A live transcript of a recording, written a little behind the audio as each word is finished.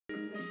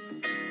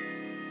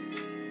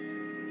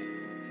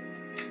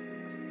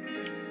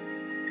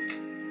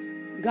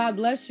God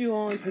bless you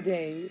on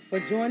today for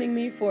joining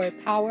me for a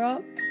power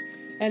up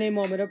and a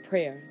moment of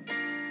prayer.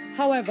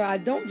 However, I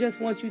don't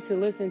just want you to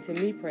listen to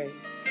me pray.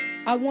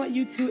 I want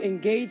you to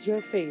engage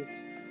your faith.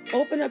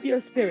 Open up your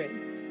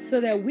spirit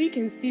so that we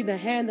can see the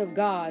hand of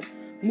God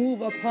move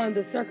upon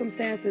the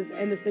circumstances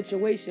and the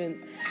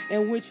situations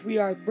in which we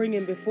are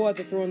bringing before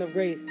the throne of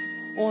grace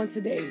on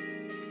today.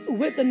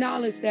 With the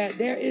knowledge that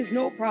there is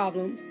no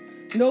problem,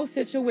 no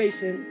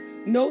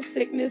situation, no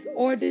sickness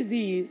or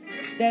disease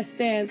that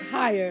stands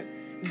higher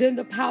than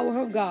the power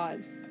of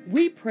God,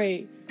 we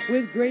pray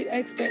with great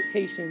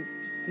expectations,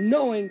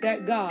 knowing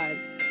that God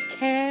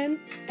can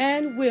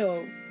and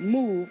will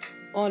move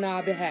on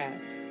our behalf.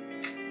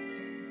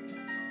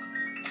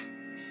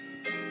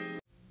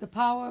 The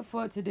power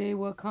for today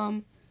will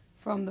come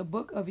from the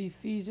book of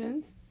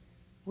Ephesians.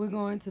 We're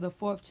going to the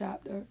 4th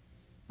chapter,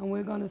 and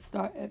we're going to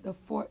start at the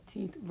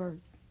 14th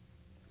verse.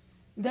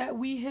 That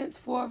we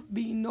henceforth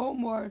be no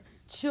more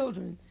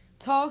children,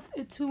 tossed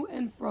to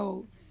and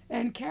fro,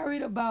 and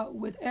carried about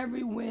with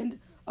every wind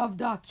of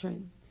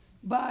doctrine,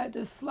 by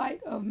the sleight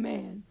of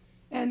man,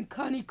 and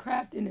cunning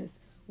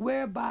craftiness,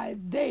 whereby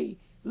they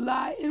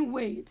lie in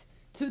wait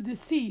to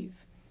deceive.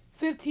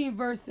 15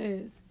 verse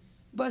says,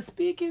 but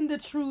speaking the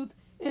truth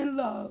in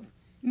love,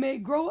 may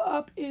grow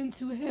up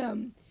into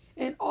him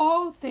in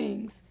all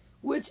things,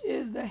 which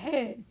is the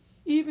head,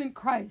 even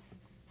Christ.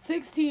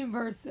 16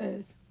 verse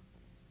says,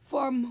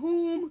 from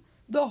whom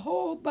the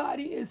whole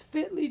body is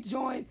fitly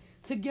joined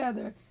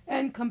together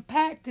and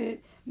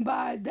compacted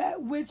by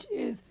that which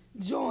is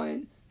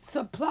joined,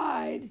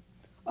 supplied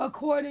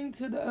according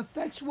to the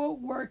effectual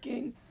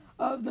working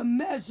of the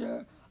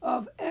measure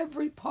of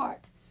every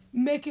part,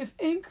 maketh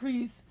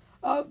increase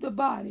of the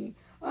body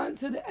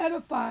unto the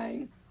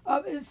edifying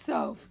of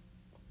itself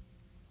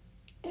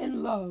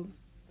in love.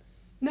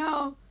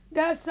 Now,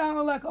 that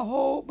sounds like a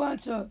whole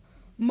bunch of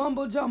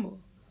mumbo jumbo,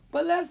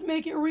 but let's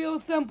make it real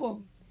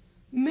simple.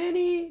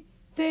 Many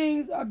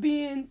things are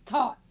being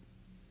taught.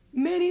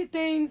 Many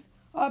things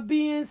are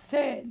being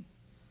said.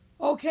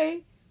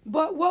 Okay?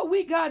 But what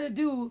we got to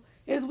do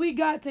is we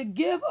got to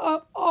give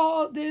up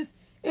all this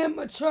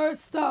immature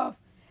stuff,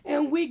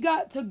 and we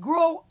got to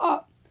grow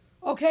up.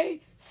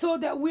 Okay? So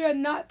that we are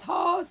not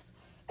tossed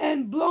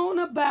and blown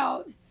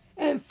about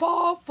and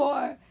fall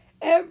for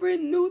every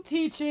new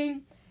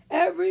teaching,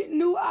 every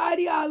new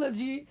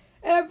ideology,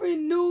 every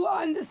new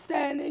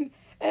understanding,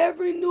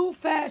 every new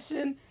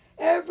fashion,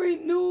 every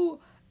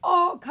new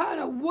all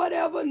kind of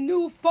whatever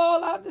new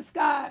fall out the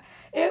sky.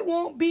 It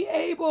won't be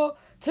able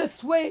to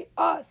sway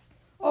us.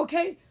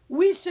 Okay?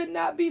 We should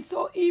not be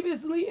so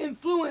easily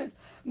influenced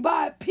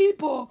by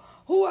people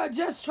who are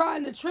just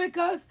trying to trick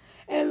us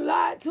and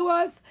lie to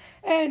us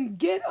and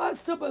get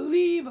us to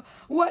believe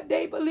what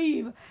they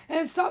believe.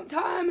 And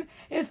sometimes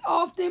it's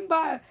often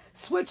by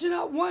switching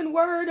up one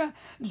word,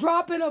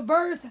 dropping a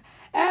verse,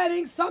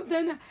 adding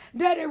something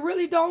that it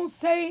really don't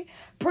say,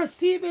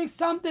 perceiving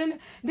something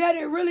that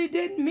it really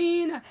didn't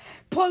mean,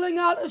 pulling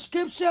out a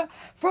scripture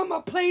from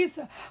a place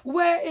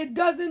where it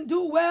doesn't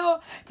do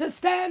well to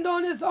stand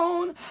on its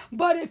own,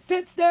 but it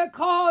fits their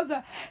cause,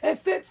 it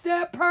fits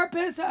their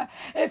purpose,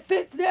 it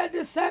fits their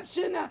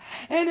deception,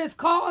 and it's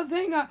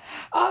causing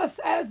us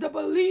as the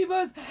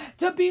believers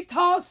to be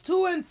tossed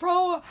to and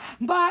fro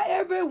by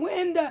every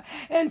wind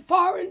and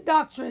foreign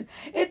doctrine.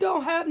 It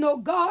don't have no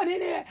God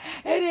in it.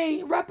 It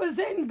ain't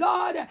representing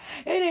God. It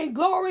ain't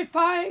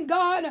glorifying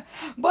God,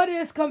 but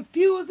it's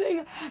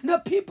confusing the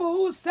people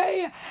who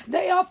say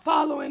they are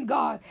following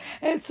God.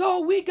 And so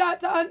we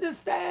got to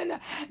understand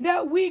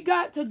that we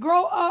got to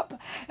grow up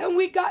and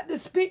we got to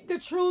speak the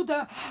truth.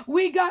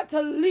 We got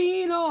to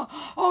lean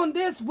on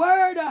this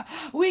word.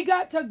 We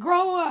got to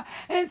grow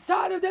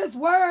inside of this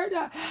word.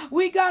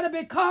 We got to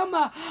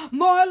become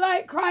more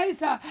like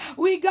Christ.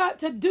 We got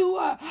to do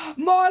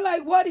more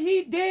like what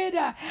he did,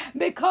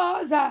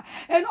 because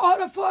in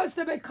order for us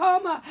to become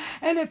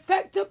an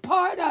effective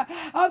part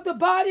of the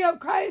body of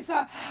Christ,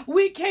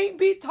 we can't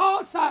be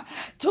tossed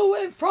to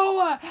and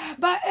fro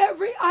by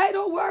every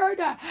idle word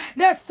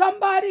that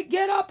somebody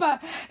get up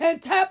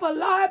and tap a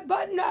live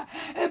button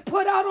and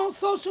put out on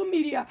social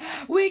media.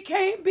 We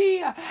can't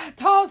be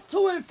tossed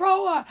to and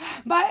fro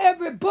by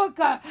every book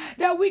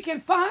that we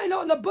can find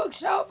on the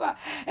bookshelf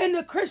in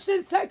the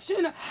Christian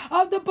section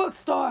of the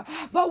bookstore.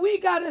 But we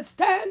got to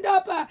stand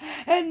up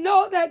and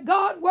know that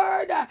God's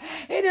word,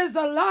 it is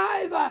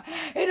alive.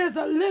 It is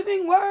a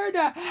living word.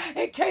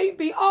 It can't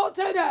be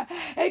altered.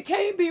 It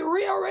can't be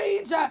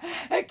rearranged.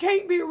 It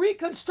can't be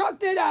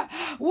reconstructed.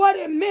 What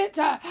it meant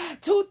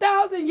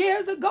 2,000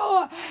 years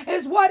ago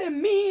is what it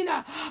means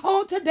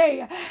on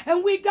today.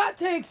 And we got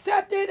to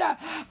accept it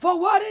for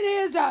what it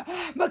is,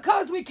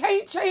 because we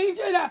can't change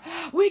it.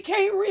 We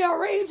can't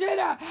rearrange change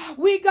it.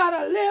 We got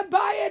to live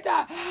by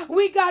it.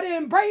 We got to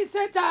embrace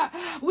it.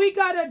 We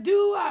got to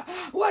do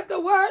what the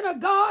word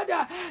of God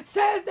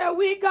says that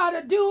we got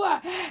to do.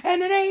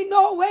 And it ain't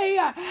no way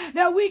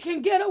that we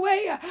can get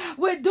away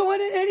with doing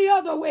it any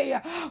other way.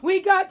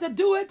 We got to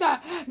do it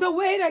the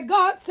way that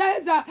God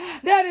says that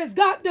it's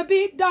got to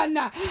be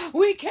done.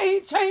 We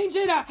can't change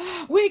it.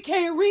 We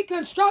can't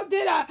reconstruct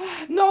it.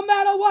 No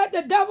matter what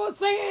the devil's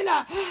saying,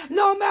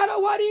 no matter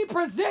what he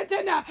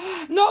presenting,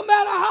 no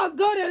matter how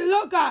good it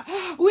look,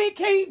 we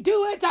can't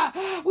do it.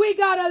 We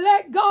got to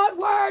let God's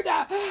word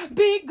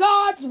be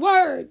God's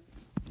word.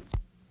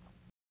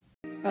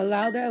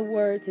 Allow that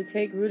word to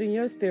take root in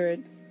your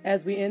spirit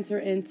as we enter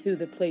into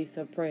the place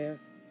of prayer.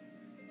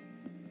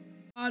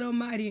 God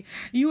Almighty,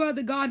 you are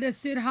the God that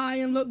sit high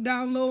and look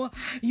down low.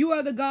 You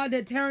are the God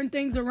that turn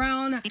things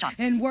around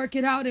and work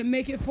it out and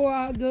make it for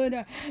our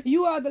good.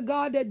 You are the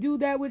God that do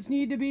that which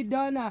need to be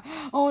done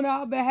on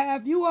our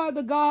behalf. You are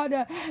the God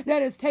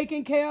that is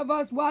taking care of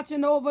us,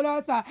 watching over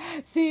us,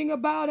 seeing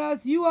about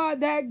us. You are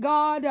that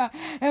God,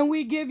 and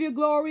we give you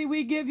glory,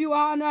 we give you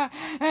honor,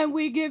 and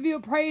we give you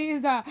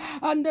praise.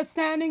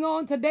 Understanding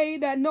on today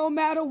that no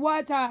matter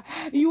what,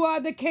 you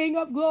are the King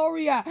of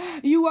glory.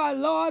 You are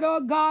Lord or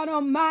God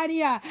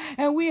Almighty.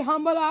 And we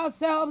humble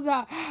ourselves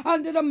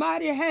under the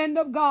mighty hand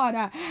of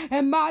God.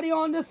 And mighty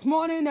on this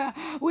morning,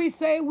 we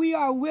say we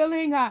are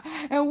willing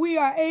and we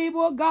are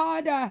able,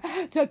 God,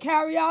 to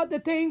carry out the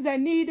things that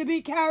need to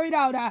be carried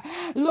out.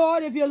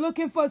 Lord, if you're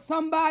looking for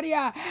somebody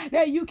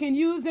that you can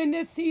use in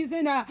this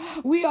season,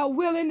 we are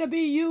willing to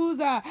be used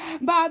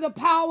by the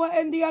power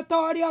and the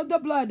authority of the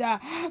blood.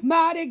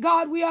 Mighty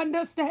God, we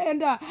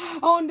understand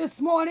on this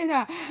morning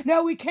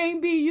that we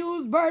can't be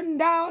used burdened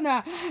down,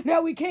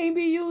 that we can't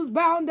be used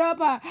bound up,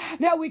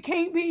 that we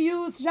can't be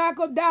used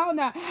shackled down.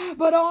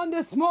 But on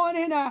this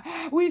morning,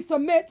 we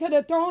submit to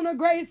the throne of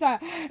grace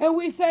and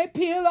we say,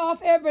 peel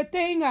off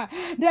everything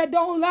that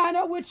don't line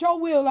up with your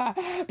will.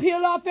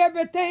 Peel off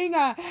everything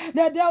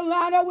that don't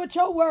line up with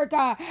your work.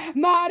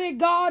 Mighty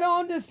God,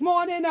 on this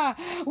morning,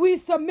 we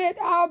submit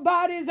our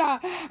bodies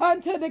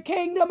unto the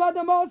kingdom of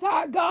the Most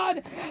High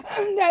God,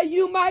 that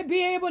you might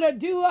be able to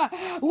do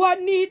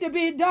what need to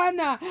be done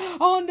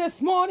on this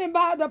morning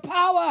by the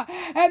power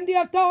and the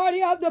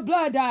authority of the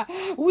blood.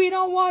 We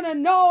don't want to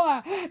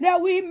know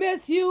that we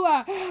miss you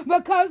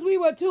because we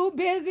were too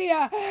busy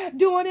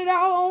doing it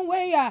our own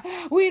way.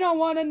 We don't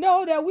want to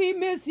know that we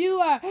miss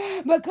you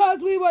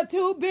because we were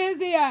too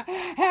busy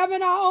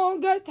having our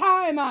own good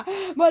time.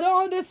 But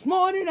on this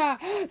morning,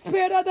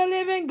 Spirit of the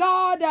living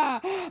God,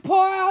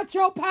 pour out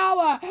your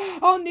power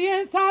on the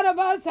inside of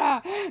us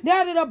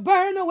that it'll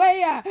burn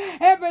away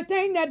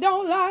everything that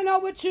don't line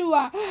up with you.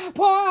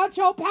 Pour out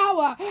your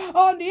power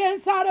on the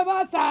inside of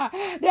us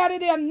that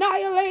it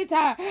annihilate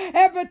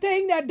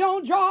everything that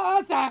don't draw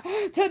us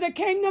to the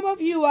kingdom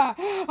of you.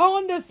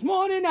 On this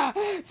morning,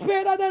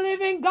 Spirit of the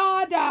living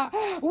God,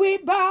 we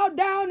bow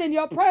down in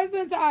your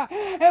presence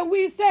and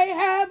we say,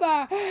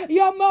 have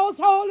your most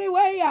holy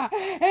way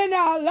in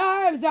our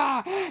lives,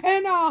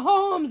 in our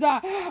homes,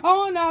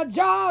 on our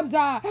jobs.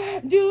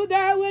 Do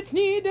that which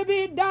need to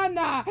be done.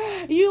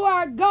 You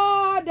are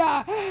God,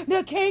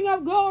 the King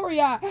of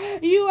glory.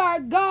 You are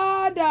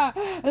God,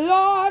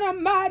 Lord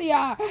Almighty.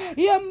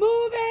 You're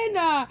moving,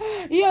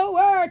 you're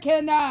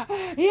working,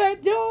 you're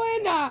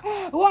doing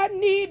what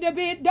need to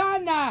be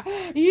done.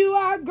 You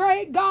are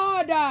great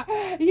God.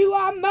 You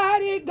are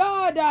mighty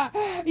God.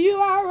 You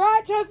are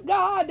righteous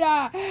God.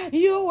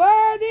 You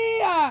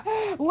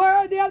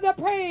worthy of the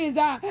praise.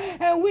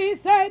 And we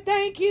say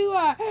thank you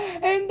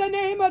in the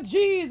name of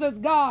Jesus,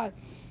 God.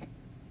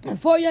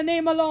 For your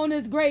name alone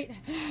is great.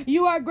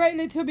 You are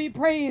greatly to be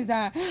praised.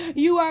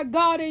 You are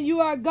God and you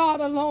are God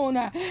alone.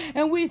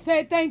 And we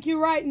say thank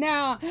you right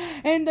now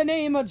in the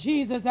name of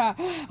Jesus.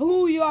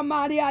 Who you are,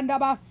 mighty and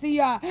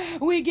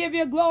Abasia. We give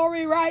you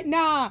glory right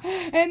now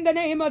in the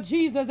name of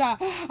Jesus.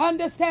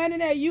 Understanding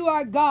that you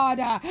are God.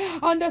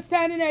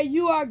 Understanding that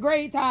you are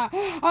great.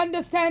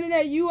 Understanding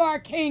that you are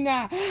King.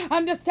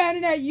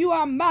 Understanding that you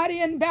are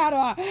mighty in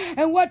battle.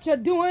 And what you're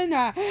doing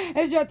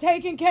is you're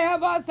taking care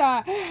of us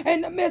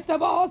in the midst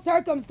of all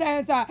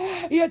circumstance.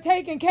 You're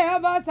taking care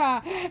of us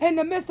in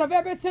the midst of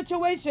every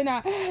situation.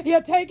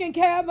 You're taking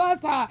care of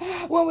us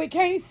when we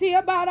can't see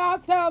about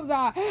ourselves.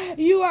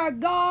 You are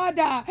God,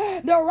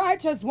 the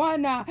righteous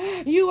one.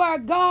 You are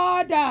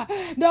God,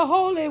 the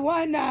holy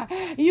one.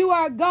 You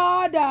are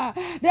God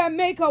that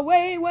make a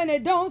way when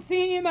it don't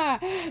seem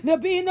to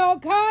be no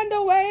kind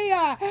of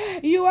way.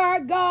 You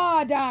are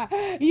God.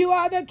 You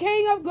are the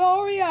King of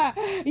glory.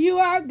 You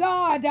are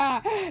God.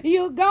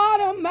 You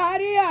God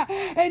Almighty,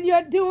 and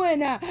you're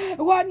doing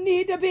what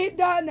need to be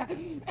done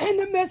in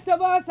the midst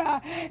of us,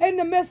 in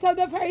the midst of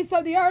the face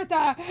of the earth.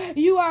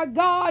 You are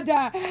God,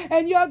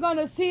 and you're going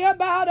to see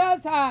about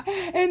us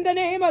in the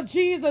name of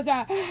Jesus,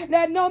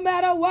 that no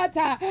matter what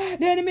the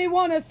enemy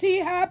want to see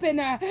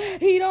happen,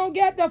 he don't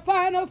get the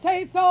final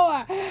say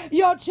so.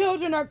 Your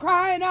children are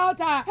crying out.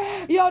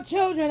 Your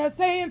children are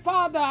saying,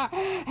 Father,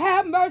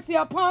 have mercy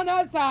upon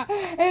us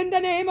in the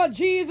name of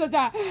Jesus.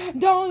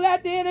 Don't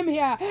let the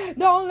enemy,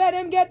 don't let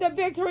him get the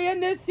victory in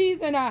this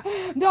season.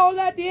 Don't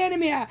let the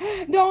enemy,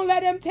 don't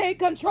let him take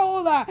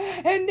control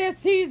in this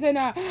season.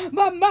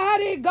 But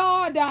mighty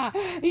God,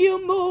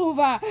 you move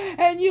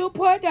and you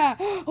put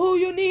who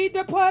you need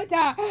to put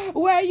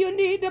where you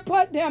need to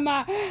put them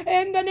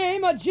in the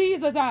name of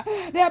Jesus.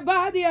 That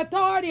by the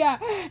authority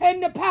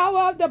and the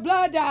power of the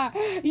blood,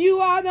 you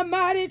are the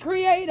mighty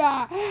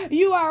creator.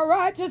 You are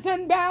righteous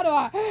in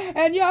battle,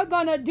 and you're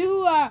gonna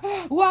do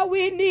what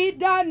we need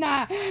done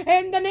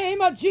in the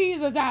name of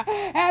Jesus.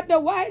 At the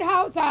White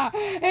House,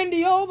 in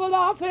the Oval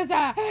Office,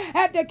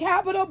 at the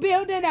Capitol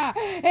building,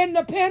 in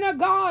the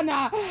Pentagon,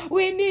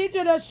 we need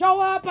you to show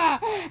up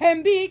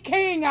and be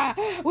king.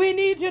 We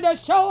need you to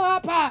show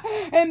up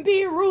and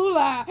be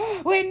ruler.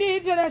 We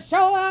need you to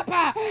show up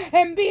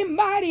and be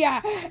mighty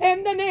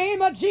in the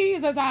name of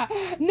Jesus,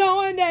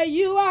 knowing that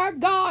you are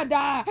God,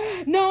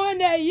 knowing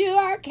that you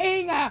are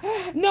King,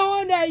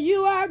 knowing that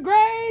you are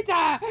great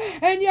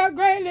and you're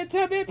greatly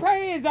to be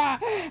praised,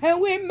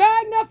 and we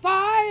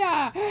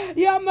magnify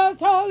your most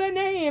holy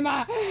name.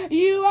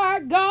 You are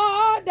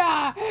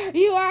God,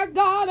 you are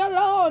God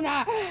alone,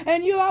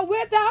 and you are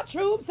with our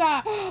troops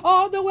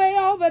all the way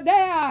over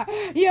there.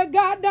 You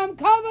got them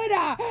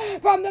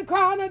covered from the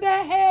crown of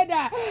their head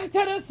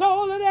to the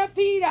sole of their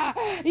feet.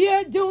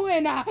 You're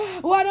doing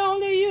what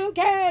only you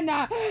can.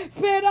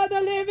 Spirit of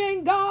the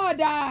living God,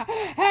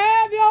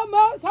 have your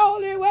most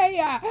holy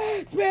way.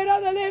 Spirit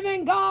of the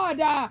living God,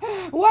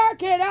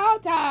 work it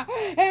out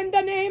in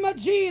the name of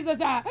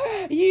Jesus.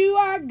 You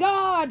are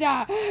God,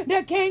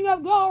 the King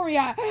of glory.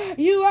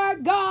 You are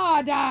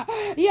God,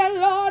 you're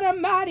Lord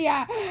Almighty.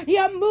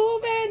 You're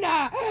moving,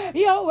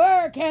 you're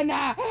working,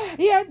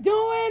 you're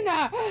doing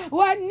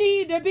what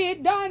need to be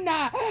done,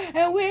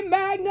 and we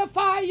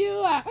magnify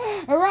you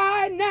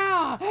right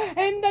now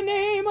in the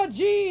name of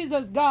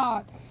Jesus,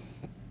 God.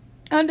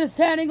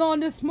 Understanding on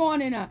this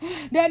morning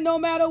that no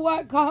matter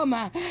what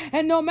comes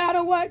and no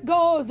matter what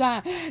goes,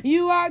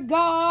 you are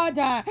God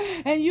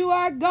and you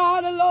are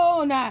God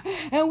alone,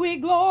 and we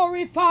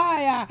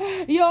glorify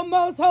your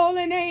most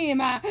holy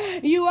name.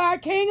 You are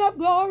King of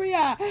glory,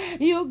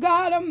 you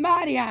God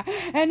Almighty,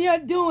 and you're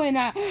doing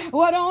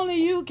what only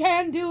you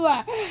can do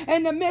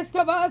in the midst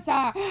of us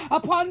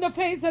upon the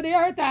face of the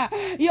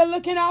earth. You're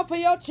looking out for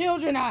your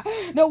children,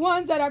 the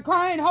ones that are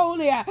crying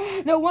holy,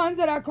 the ones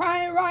that are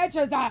crying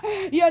righteous.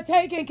 You're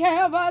taking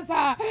care of us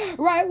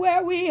right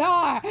where we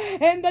are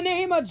in the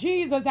name of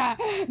Jesus,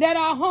 that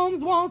our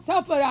homes won't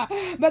suffer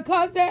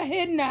because they're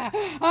hidden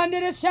under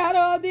the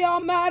shadow of the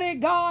Almighty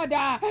God,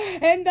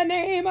 in the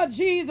name of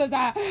Jesus,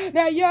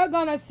 that you're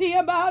gonna see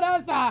about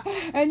us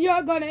and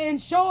you're gonna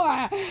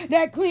ensure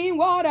that clean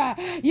water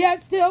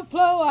yet still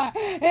flow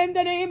in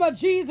the name of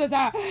Jesus.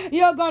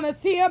 You're gonna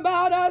see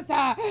about us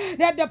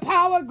that the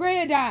power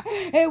grid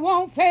it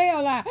won't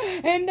fail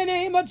in the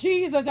name of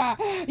Jesus.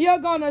 You're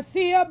gonna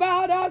see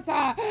about us,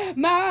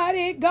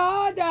 mighty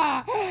God,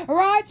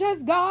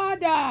 righteous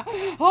God,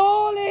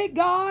 holy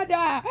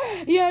God.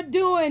 You're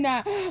doing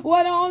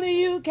what only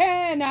you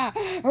can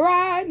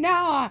right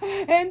now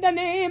in the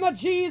name of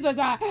Jesus,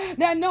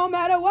 that no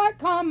matter what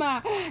comes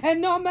and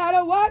no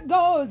matter what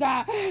goes,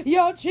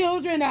 your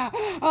children are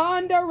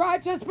under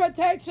righteous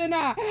protection.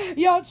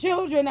 Your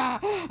children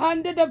are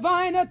under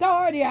divine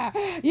authority.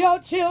 Your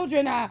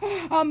children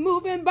are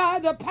moving by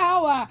the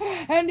power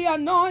and the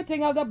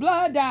anointing of the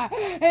blood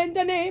in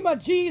the name of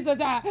Jesus.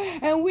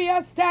 And we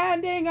are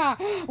standing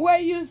where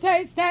you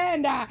say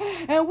stand,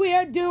 and we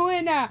are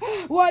doing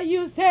what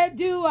you said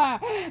do,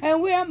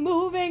 and we are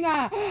moving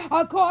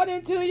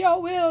according to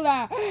your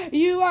will.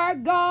 You are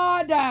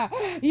God,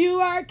 you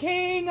are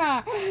King,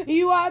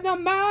 you are the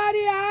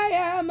mighty I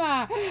am,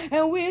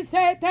 and we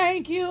say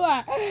thank you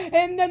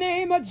in the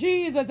name of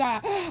Jesus.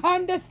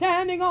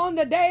 Understanding on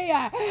the day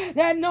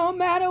that no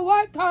matter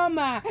what comes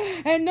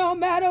and no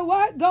matter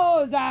what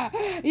goes,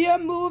 you're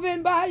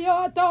moving by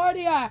your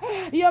authority,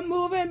 you're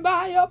moving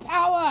by your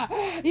power,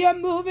 you're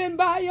moving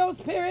by your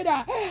spirit,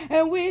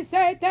 and we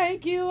say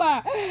thank you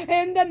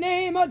in the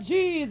name of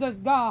Jesus,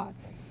 God.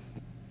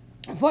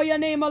 For your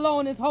name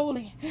alone is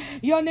holy.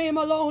 Your name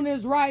alone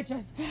is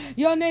righteous.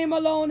 Your name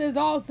alone is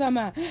awesome.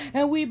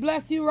 And we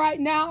bless you right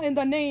now in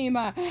the name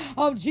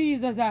of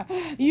Jesus.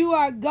 You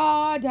are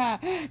God.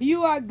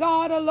 You are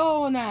God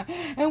alone.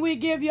 And we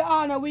give you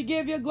honor. We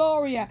give you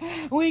glory.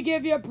 We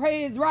give you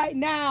praise right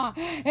now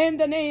in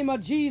the name of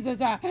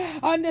Jesus.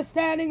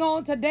 Understanding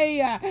on today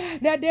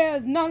that there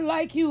is none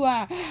like you.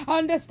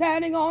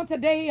 Understanding on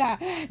today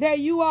that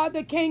you are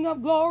the King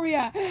of glory.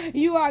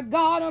 You are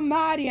God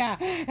Almighty.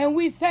 And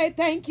we say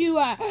say thank you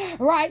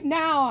right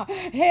now.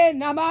 Hey,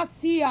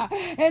 Namasia,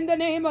 in the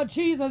name of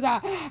Jesus,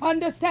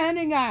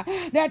 understanding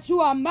that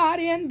you are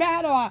mighty in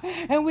battle,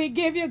 and we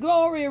give you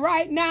glory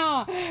right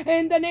now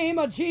in the name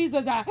of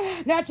Jesus,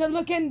 that you're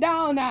looking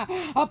down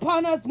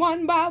upon us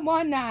one by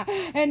one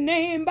and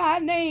name by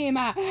name.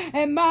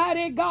 And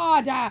mighty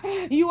God,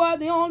 you are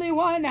the only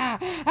one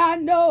I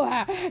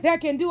know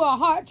that can do a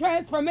heart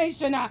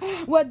transformation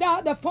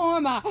without the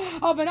form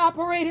of an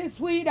operating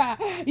suite.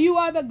 You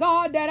are the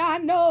God that I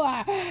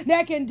know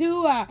that can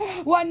do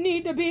what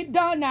need to be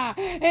done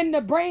in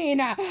the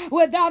brain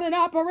without an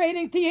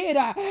operating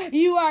theater.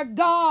 You are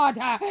God,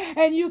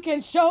 and you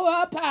can show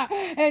up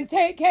and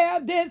take care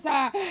of this,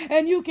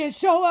 and you can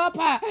show up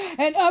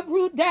and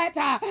uproot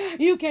that.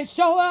 You can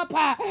show up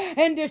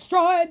and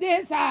destroy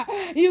this.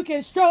 You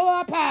can show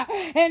up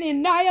and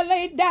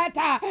annihilate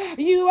that.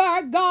 You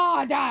are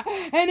God,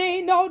 and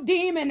ain't no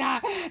demon,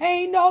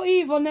 ain't no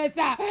evilness,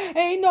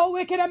 ain't no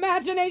wicked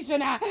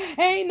imagination,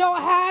 ain't no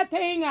high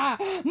thing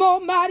more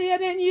mightier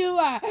than you.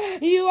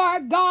 You are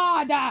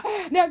God,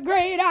 the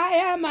great I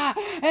am,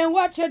 and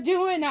what you're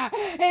doing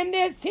in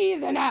this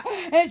season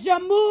is you're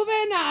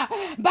moving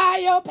by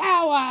your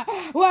power.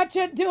 What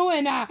you're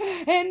doing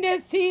in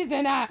this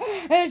season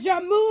is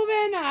you're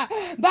moving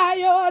by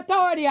your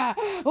authority.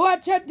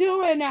 What you're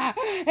doing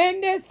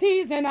in this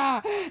season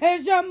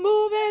is you're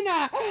moving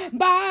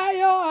by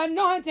your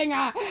anointing,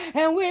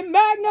 and we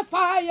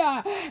magnify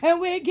you, and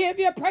we give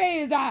you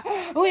praise,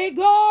 we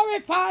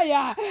glorify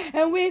you,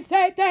 and we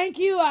say thank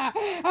you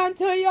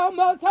unto your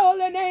most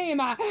holy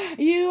name.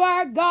 You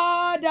are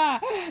God,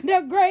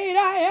 the great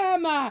I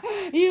am.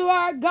 You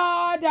are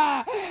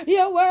God,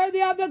 you're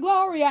worthy of the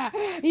glory.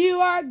 You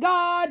are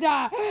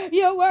God,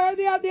 you're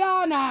worthy of the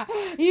honor.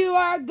 You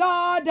are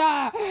God,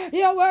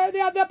 you're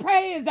worthy of the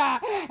praise,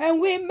 and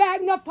we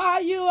magnify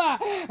you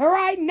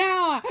right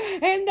now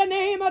in the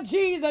name of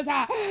Jesus,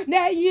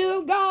 that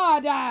you,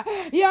 God,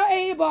 you're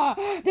able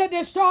to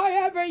destroy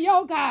every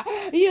yoke.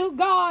 You,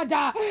 God,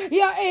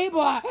 you're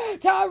able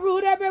to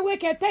root every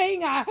wicked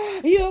thing.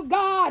 You,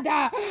 God,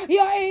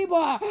 you're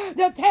able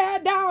to tear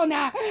down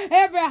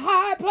every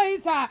high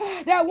place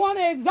that want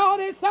to exalt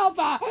itself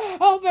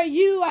over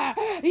you.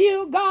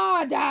 You,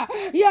 God,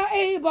 you're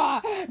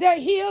able to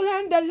heal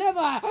and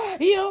deliver.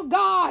 You,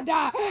 God,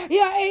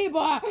 you're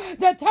able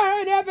to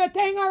turn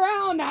everything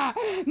around.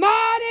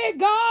 Mighty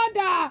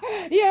God,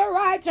 you're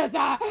righteous.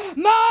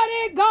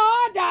 Mighty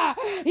God,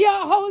 you're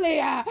holy.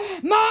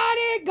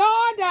 Mighty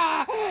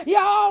God, you're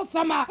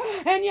awesome.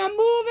 And you're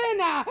moving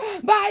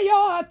by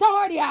your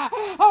authority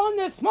on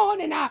this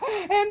morning.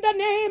 In the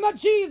name of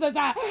Jesus,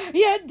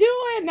 you're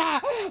doing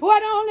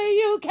what only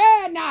you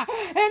can.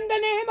 In the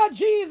name of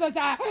Jesus,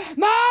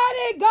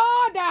 mighty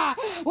God,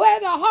 where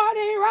the heart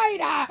ain't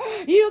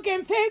right, you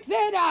can fix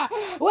it.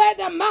 Where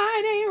the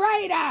mind ain't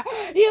right,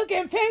 you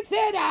can fix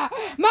it.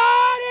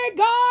 Mighty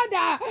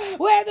God,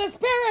 where the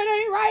spirit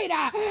ain't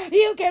right,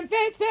 you can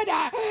fix it.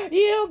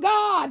 You,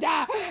 God,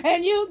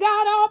 and you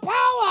got all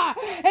power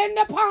in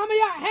the palm of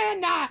your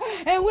hand.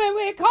 And when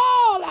we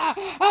call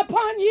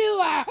upon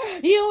you,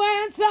 you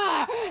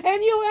answer,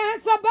 and you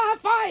answer by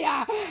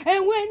fire.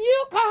 And when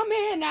you come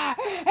in,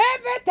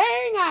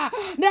 everything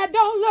that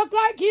don't look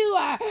like you,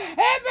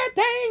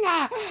 everything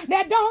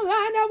that don't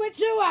line up with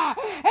you,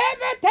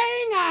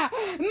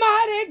 everything,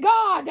 mighty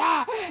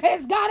God,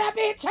 it's gotta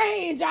be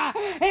changed.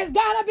 It's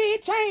gotta be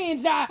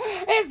changed.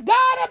 It's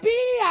gotta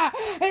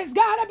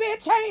be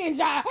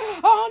changed.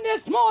 On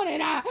this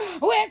morning,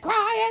 we're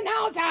crying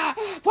out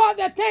for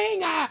the thing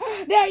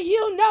that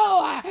you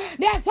know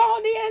that's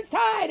on the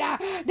inside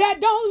that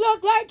don't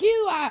look like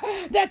you,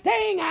 the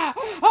thing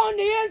on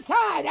the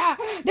inside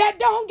that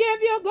don't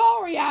give you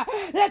glory,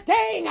 the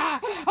thing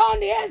on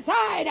the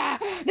inside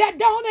that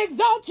don't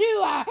exalt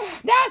you.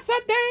 That's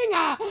the thing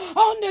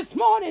on this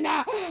morning.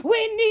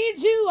 We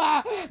need you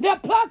to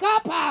pluck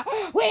up.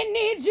 We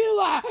need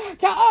you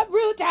to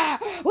uproot.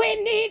 We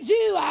need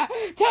you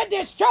to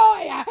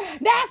destroy.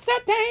 That's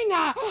the thing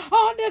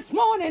on this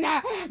morning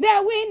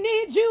that we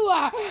need you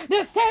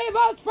to save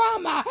us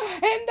from.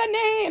 In the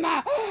name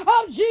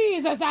of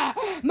Jesus,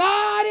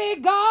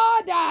 mighty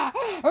God,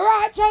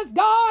 righteous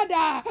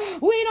God,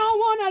 we don't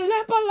want to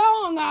limp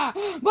along,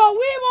 but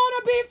we want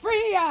to be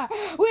free.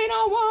 We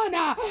don't want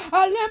to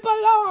limp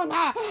along,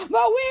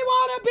 but we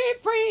want to be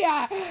free.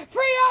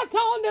 Free us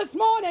on this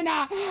morning.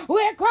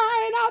 We're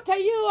crying out to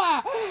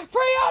you.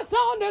 Free us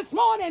on this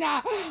morning.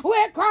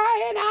 We're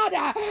crying out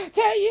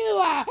to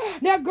you,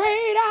 the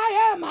great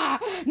I am,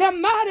 the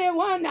mighty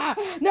one,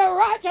 the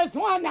righteous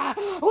one.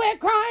 We're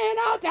crying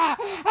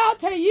out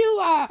to you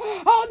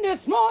on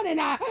this morning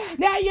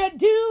that you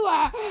do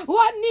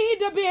what need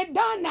to be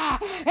done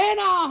in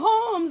our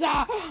homes,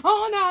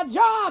 on our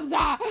jobs,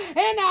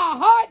 in our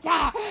heart,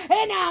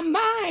 in our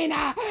mind,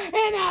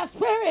 in our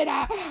spirit.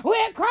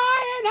 We're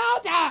crying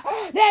out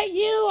that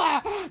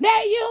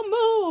you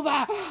move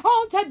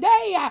on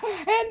today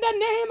in the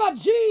name of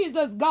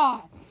Jesus,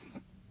 God.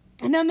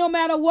 And that no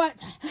matter what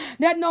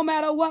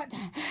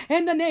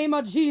in the name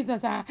of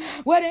Jesus.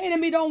 Where the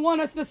enemy don't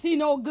want us to see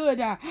no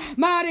good.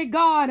 Mighty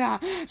God,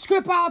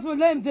 strip off the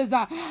lenses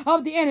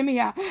of the enemy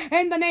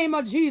in the name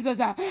of Jesus.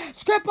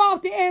 Strip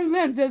off the end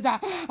lenses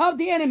of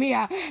the enemy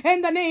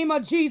in the name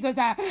of Jesus,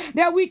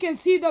 that we can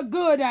see the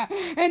good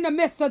in the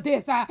midst of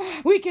this.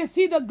 We can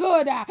see the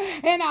good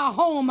in our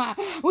home.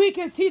 We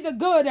can see the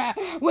good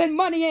when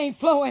money ain't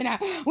flowing.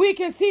 We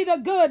can see the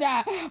good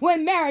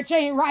when marriage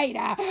ain't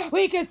right.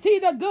 We can see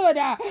the good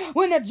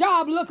when the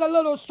job look a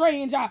little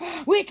strange.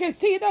 We can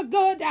see the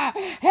good.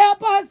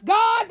 Help us,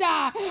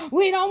 God.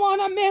 We don't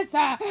want to miss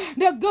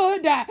the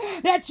good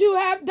that you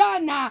have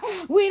done.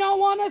 We don't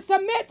want to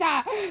submit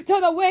to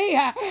the way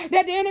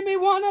that the enemy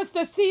want us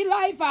to see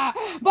life.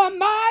 But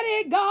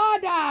mighty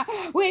God,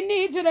 we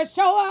need you to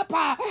show up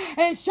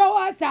and show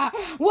us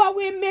what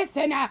we're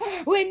missing.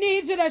 We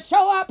need you to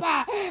show up,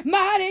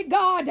 mighty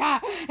God,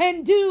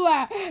 and do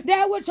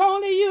that which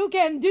only you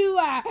can do.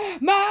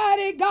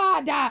 Mighty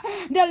God,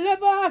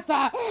 deliver us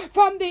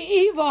from the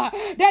evil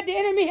that the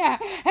enemy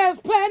has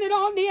planted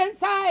on the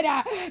inside,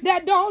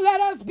 that don't let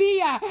us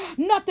be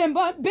nothing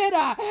but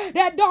bitter,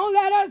 that don't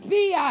let us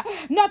be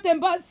nothing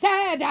but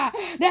sad,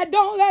 that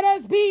don't let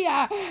us be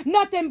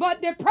nothing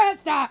but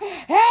depressed.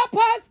 Help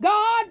us,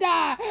 God.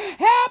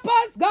 Help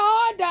us,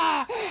 God.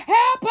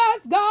 Help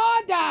us,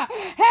 God.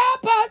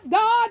 Help us,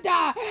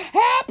 God.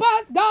 Help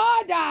us,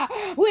 God.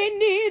 We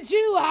need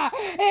you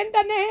in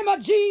the name of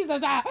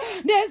Jesus.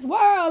 This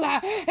world,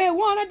 it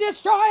want to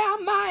destroy our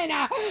mind.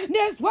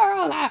 This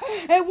world,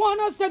 it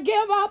want us to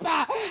give up.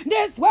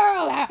 This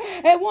world,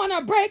 it want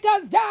to break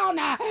us down.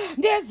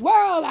 This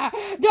world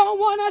don't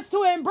want us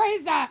to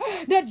embrace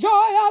the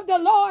joy of the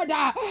Lord.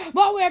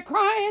 But we're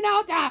crying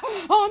out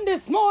on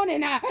this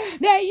morning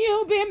that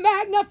you be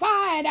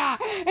magnified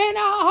in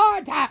our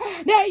heart,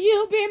 that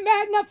you be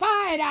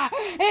magnified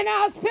in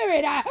our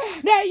spirit,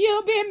 that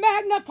you be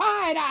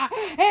magnified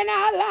in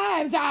our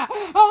lives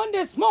on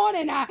this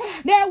morning,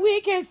 that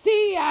we can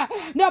see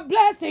the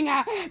blessing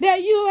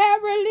that you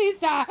have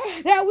released,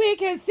 that we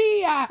can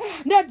see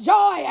the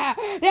joy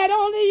that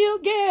only you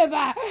give,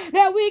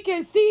 that we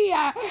can see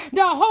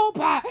the hope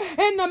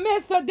in the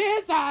midst of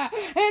this,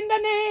 in the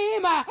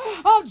name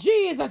of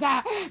Jesus,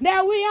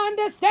 that we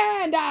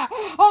understand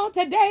on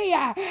today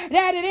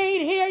that it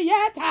ain't here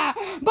yet,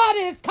 but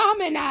it's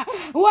coming.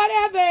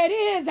 Whatever it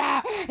is,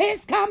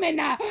 it's coming.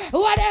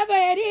 Whatever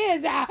it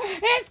is,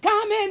 it's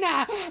coming.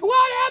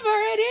 Whatever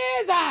it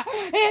is,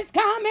 it's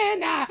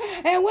coming.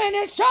 And when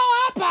it show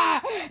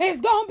up,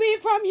 it's going to be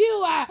from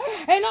you.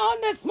 And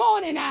on this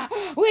morning,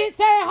 we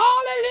say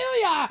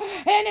hallelujah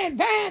in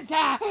advance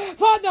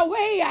for the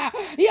way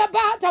you're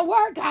about to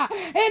work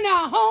in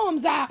our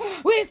homes.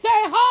 We say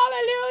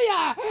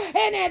hallelujah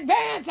in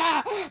advance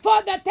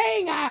for the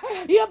thing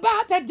you're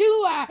about to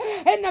do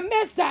in the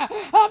midst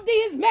of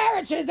these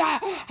marriages.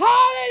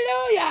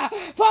 Hallelujah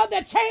for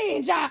the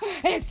change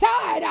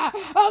inside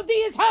of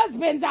these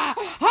husbands.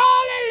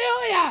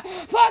 Hallelujah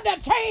for the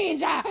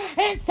change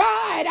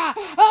inside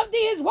of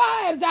these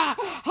wives.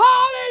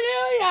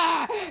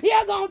 Hallelujah.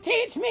 You're going to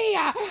teach me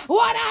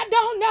what I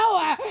don't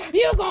know.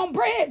 You're going to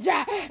bridge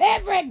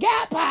every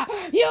gap.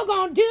 You're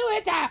going to do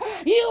it.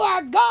 You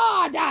are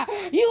God.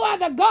 You are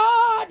the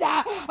God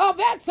of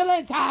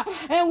excellence.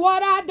 And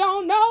what I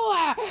don't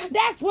know,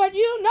 that's what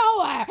you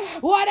know.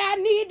 What I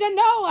need to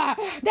know,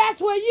 that's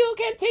what you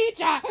can teach.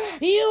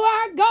 You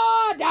are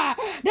God,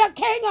 the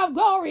King of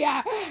glory.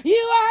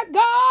 You are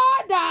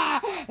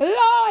God,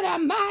 Lord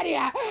Almighty.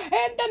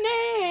 In the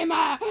name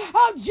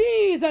of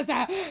Jesus,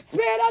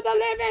 Spirit of the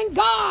living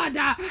God,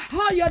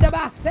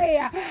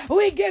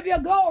 we give you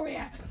glory.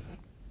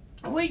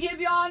 We give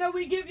you honor,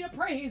 we give you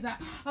praise.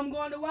 I'm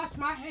going to wash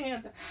my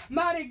hands.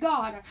 Mighty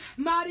God,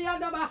 mighty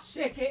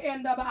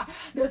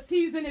the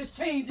season is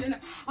changing.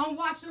 I'm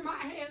washing my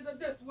hands of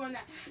this one.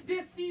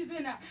 This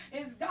season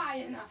is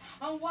dying.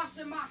 I'm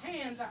washing my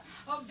hands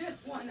of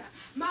this one.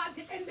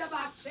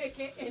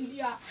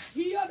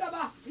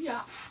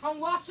 I'm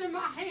washing my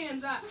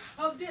hands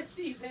of this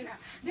season.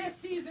 This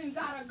season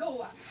gotta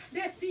go.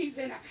 This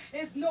season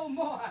is no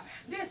more.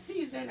 This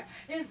season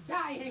is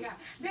dying.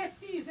 This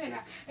season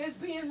is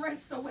being rinsed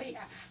away.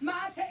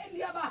 Mighty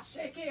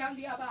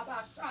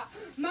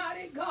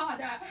God,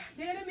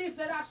 the enemies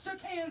that I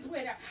shook hands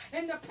with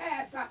in the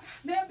past,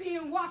 they're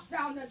being washed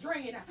down the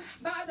drain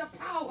by the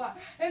power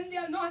and the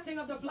anointing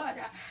of the blood.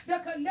 The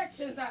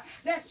connections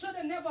that should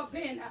have never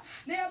been,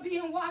 they're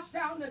being washed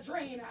down the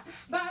drain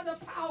by the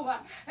power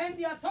and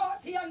the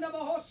authority of the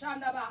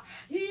Bahoshandaba.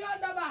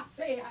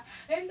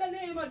 In the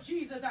name of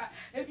Jesus,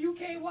 if you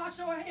can't wash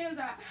your hands,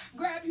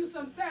 grab you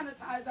some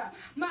sanitizer.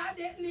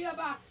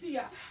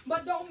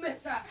 But don't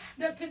miss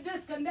the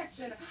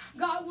disconnection.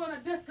 God want to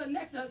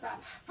disconnect us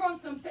from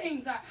some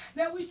things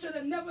that we should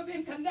have never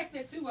been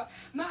connected to.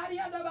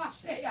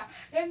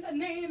 in the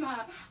name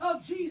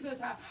of Jesus.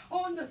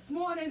 On this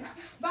morning,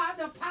 by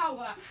the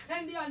power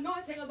and the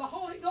anointing of the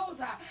Holy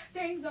Ghost,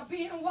 things are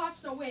being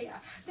washed away.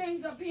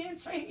 Things are being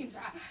changed.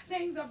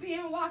 Things are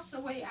being washed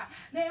away.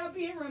 They are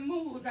being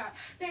removed.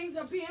 Things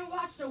are being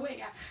washed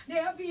away. They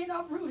are being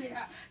uprooted.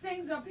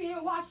 Things are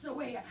being washed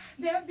away.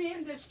 They're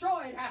being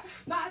destroyed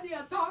by the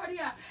authority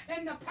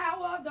and the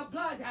power of the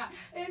blood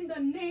in the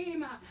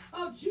name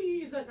of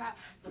Jesus.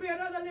 Spirit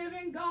of the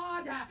living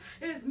God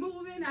is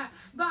moving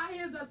by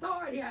his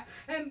authority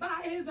and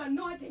by his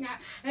anointing,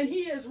 and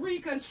he is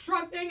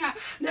reconstructing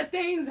the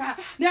things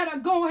that are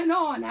going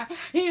on.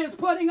 He is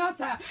putting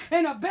us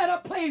in a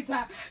better place.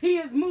 He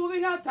is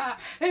moving us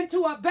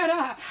into a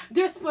better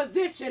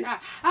disposition.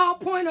 Our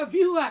point of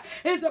view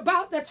is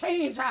about to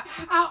change.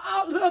 Our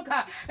outlook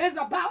is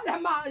about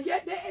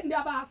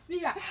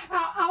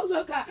our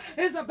outlook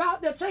is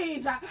about to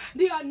change.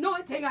 The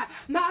anointing,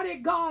 mighty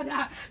God,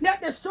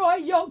 that destroy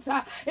yokes,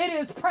 it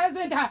is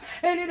present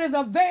and it is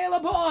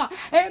available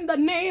in the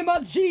name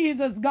of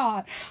Jesus,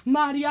 God.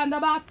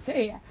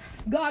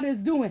 God is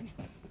doing.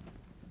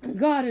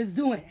 God is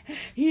doing.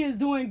 He is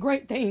doing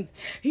great things.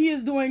 He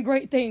is doing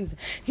great things.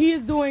 He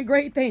is doing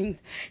great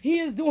things. He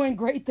is doing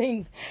great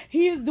things.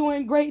 He is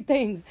doing great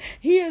things.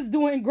 He is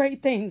doing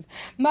great things.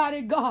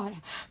 Mighty God,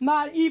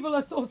 my evil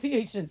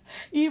associations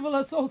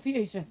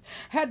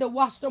had to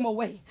wash them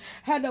away.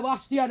 Had to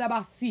wash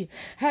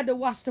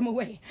them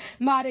away.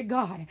 Mighty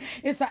God,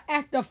 it's an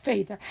act of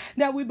faith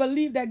that we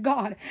believe that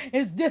God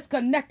is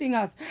disconnecting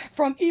us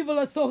from evil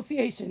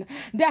association.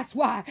 That's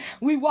why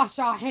we wash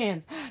our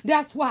hands.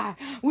 That's why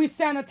we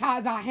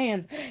sanitize our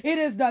hands. It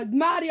is the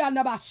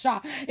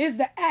is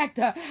the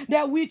act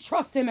that we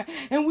trust him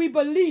and we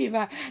believe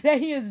that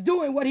he is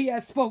doing what he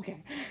has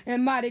spoken.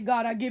 And mighty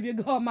God, I give you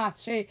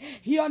glory.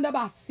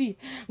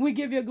 We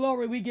give you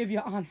glory. We give you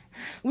honor.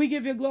 We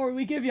give you glory.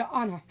 We give you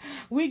honor.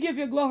 We give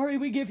you glory.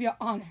 We give you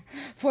honor.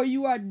 For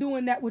you are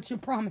doing that which you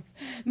promised.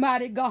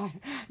 Mighty God,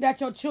 that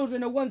your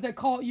children, the ones that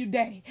call you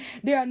daddy,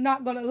 they are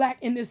not going to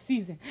lack in this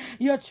season.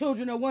 Your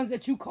children are ones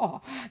that you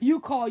call. You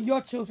call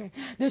your children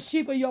the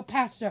sheep of your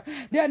pasture.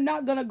 They're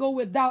not going to go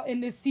without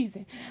in this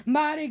season.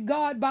 Mighty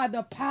God, by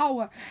the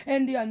power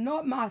and the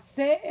anointing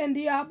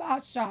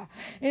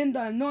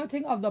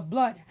of the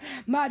blood.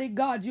 Mighty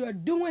God, you are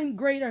doing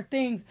greater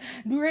things,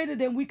 greater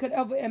than we could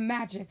ever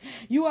imagine.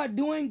 You are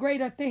doing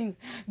greater things,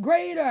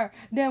 greater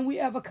than we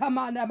ever come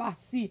out of my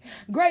sea,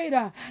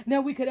 greater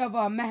than we could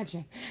ever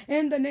imagine.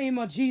 In the name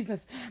of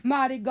Jesus,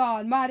 mighty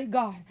God, mighty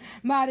God,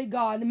 mighty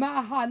God,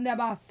 my heart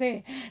never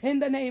say. In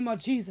the name of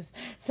Jesus,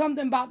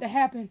 something about to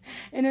happen,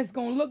 and it's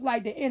going to look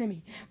like the enemy,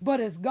 but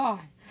it's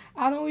God.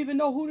 I don't even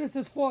know who this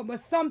is for,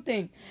 but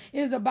something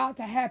is about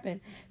to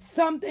happen.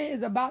 Something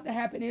is about to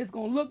happen. It's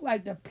going to look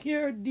like the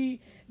pure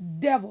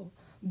devil,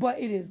 but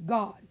it is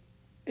God.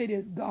 It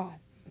is God.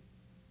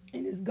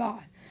 It is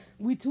God.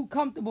 We too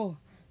comfortable.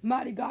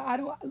 Mighty God, I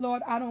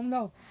don't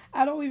know.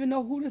 I don't even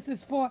know who this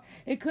is for.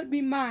 It could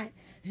be mine.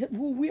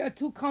 We are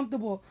too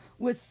comfortable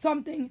with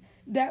something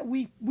that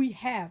we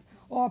have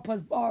or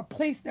a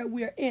place that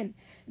we're in.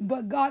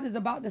 But God is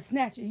about to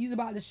snatch it. He's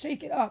about to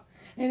shake it up.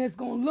 And it's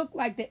going to look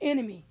like the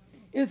enemy.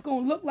 It's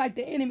going to look like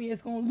the enemy.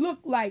 It's going to look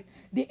like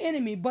the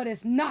enemy, but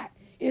it's not.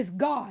 It's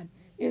God.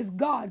 It's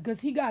God,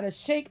 because he got to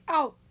shake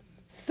out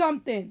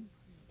something.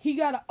 He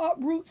got to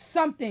uproot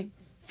something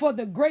for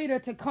the greater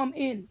to come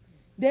in.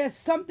 There's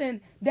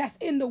something that's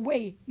in the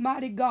way,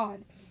 mighty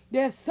God.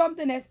 There's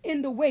something that's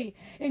in the way,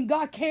 and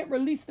God can't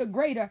release the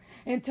greater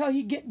until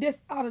he get this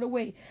out of the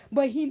way.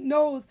 But he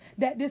knows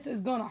that this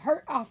is going to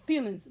hurt our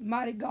feelings,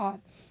 mighty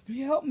God.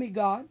 Help me,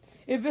 God.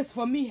 If it's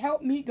for me,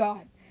 help me,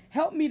 God.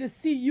 Help me to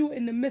see you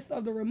in the midst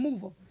of the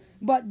removal.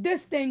 But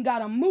this thing got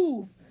to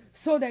move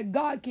so that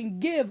God can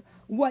give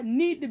what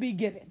need to be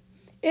given.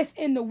 It's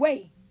in the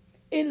way.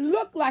 It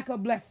looked like a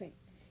blessing.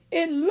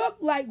 It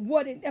looked like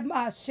what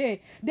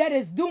that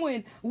is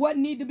doing what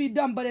need to be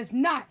done, but it's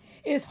not.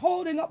 It's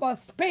holding up a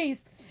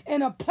space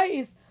and a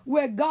place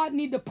where God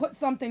need to put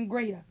something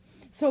greater.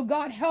 So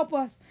God, help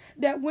us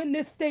that when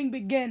this thing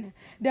begin,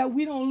 that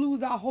we don't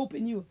lose our hope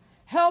in you.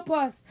 Help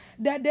us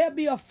that there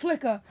be a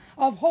flicker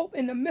of hope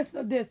in the midst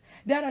of this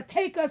that'll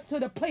take us to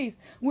the place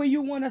where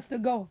you want us to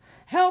go.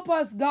 Help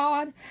us,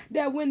 God,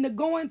 that when the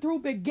going through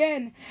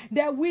begin,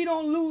 that we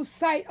don't lose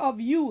sight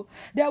of you,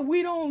 that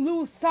we don't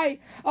lose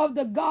sight of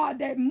the God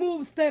that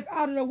moves stuff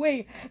out of the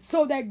way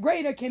so that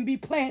greater can be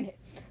planted.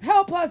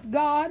 Help us,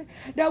 God,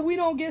 that we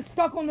don't get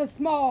stuck on the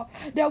small,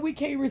 that we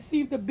can't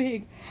receive the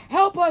big.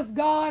 Help us,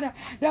 God,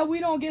 that we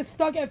don't get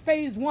stuck at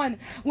phase 1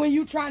 when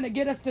you're trying to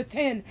get us to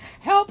 10.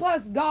 Help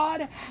us,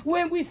 God,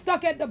 when we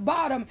stuck at the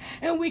bottom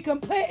and we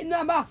complain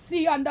and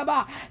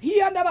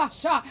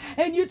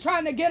you're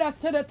trying to get us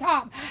to the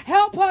top.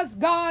 Help us,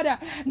 God,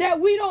 that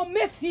we don't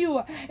miss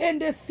you in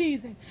this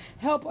season.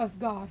 Help us,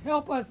 God.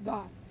 Help us,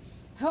 God.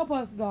 Help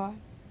us, God.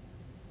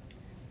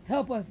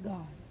 Help us,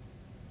 God.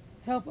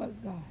 Help us,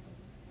 God.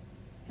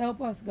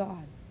 Help us,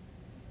 God.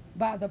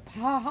 By the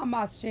power.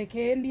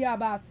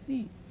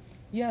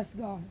 Yes,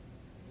 God.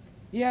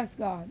 Yes,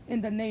 God.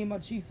 In the name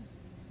of Jesus.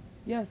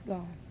 Yes,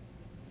 God.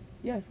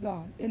 Yes,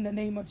 God, in the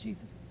name of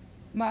Jesus.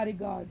 Mighty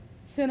God,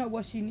 send her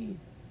what she needs.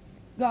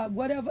 God,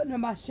 whatever,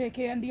 mighty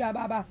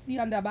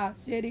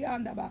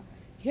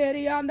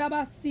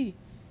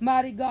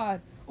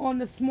God, on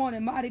this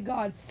morning, mighty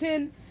God,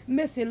 send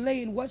Miss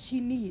Elaine what she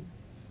needs.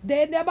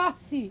 There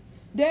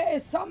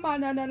is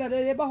someone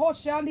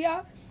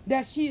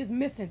that she is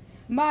missing.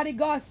 Mighty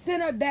God,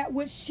 send her that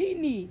which she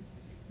needs.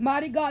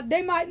 Mighty God,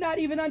 they might not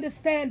even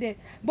understand it,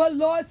 but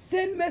Lord,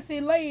 send Miss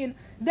Elaine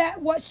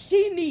that what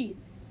she needs.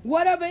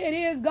 Whatever it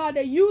is, God,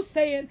 that you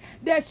saying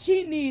that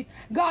she needs,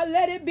 God,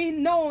 let it be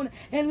known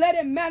and let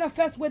it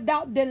manifest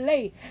without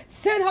delay.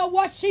 Send her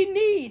what she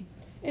needs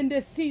in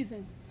this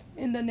season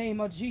in the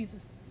name of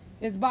Jesus.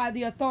 It's by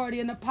the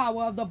authority and the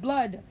power of the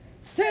blood.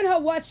 Send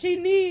her what she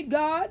needs,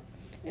 God,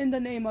 in the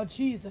name of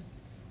Jesus.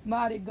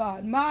 Mighty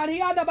God. Mighty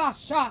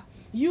Adabasha.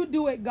 You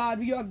do it,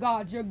 God. You're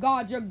God. You're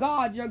God. You're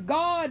God. You're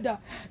God.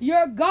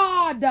 You're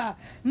God.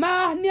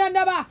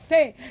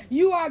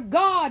 You are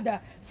God.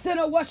 Send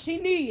her what she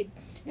needs.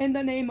 In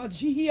the name of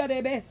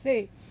Jesus.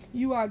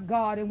 You are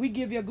God, and we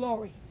give you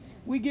glory.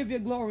 We give you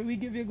glory. We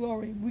give you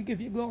glory. We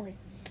give you glory.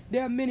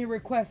 There are many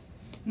requests.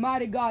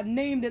 Mighty God,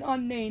 named and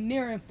unnamed,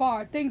 near and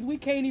far, things we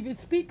can't even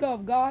speak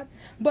of, God,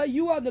 but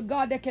you are the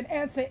God that can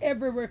answer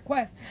every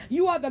request.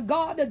 You are the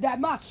God that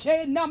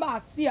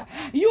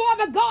you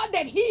are the God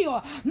that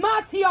heal.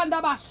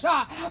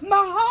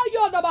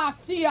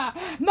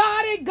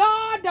 Mighty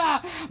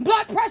God,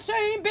 blood pressure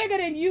ain't bigger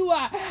than you.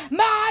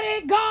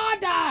 Mighty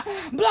God,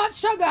 blood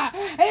sugar,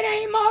 it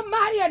ain't more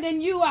mightier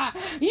than you.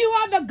 You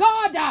are the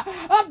God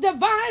of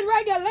divine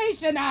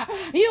regulation.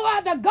 You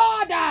are the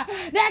God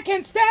that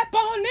can step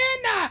on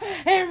in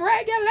and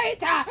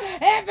regulate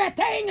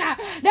everything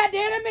that the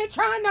enemy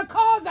trying to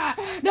cause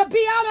to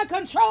be out of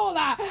control.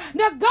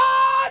 The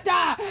God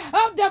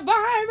of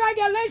divine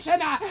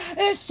regulation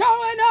is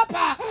showing up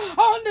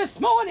on this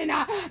morning. In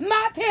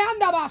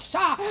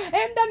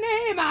the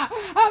name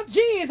of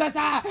Jesus.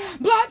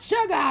 Blood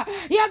sugar,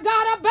 you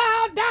gotta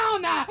bow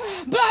down.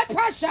 Blood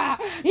pressure,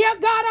 you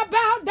gotta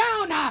bow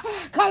down.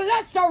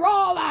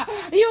 Cholesterol,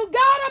 you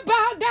gotta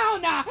bow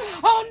down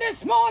on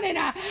this morning.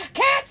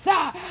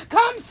 Cancer,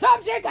 come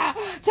subject to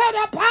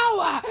the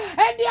power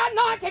and the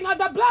anointing of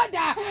the blood.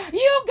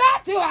 You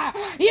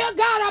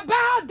gotta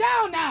bow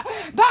down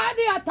by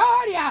the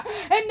authority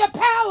and the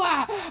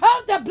power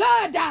of the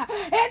blood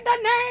in the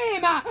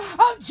name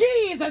of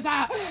Jesus.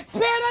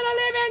 Spirit of the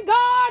living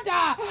God,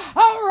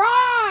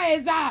 arise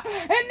in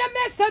the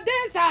midst of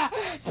this.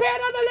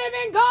 Spirit of the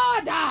living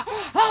God,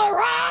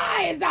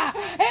 arise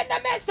in the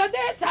midst of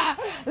this.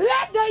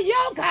 Let the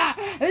yoke, let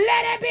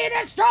it be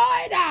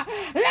destroyed.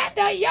 Let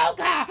the yoke,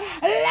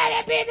 let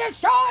it be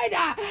destroyed.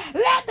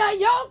 Let the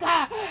yoke,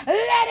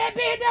 let it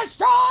be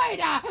destroyed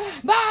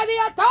by the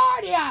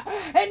authority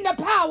and the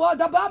power of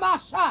the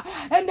Bamasha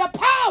and the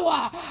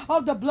power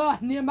of the blood.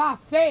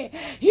 Nimase.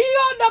 He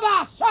on the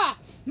Basha.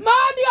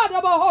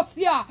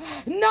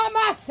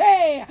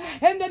 Namase.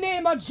 In the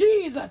name of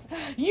Jesus,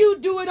 you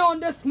do it on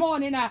this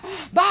morning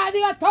by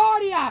the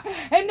authority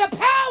and the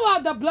power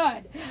of the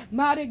blood.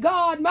 Mighty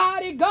God,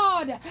 mighty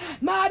God,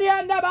 mighty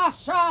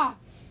Andabasha.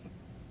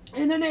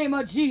 In the name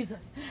of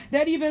Jesus,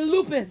 that even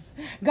lupus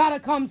gotta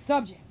come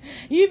subject.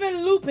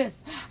 Even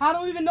lupus, I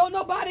don't even know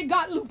nobody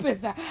got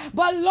lupus,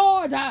 but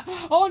Lord,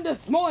 on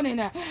this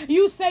morning,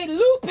 you say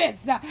lupus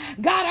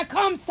gotta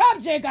come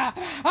subject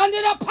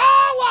under the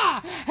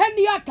power and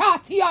the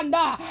authority and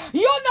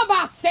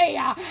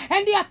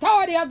the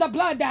authority of the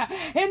blood.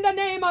 In the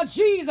name of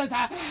Jesus,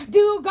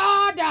 do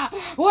God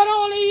what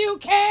only you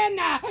can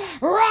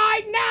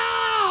right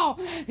now.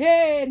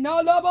 Hey,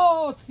 no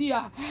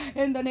lobosia.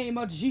 In the name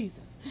of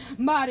Jesus.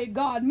 Mighty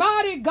God,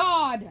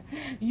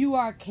 you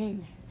are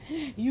King.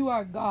 You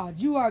are God.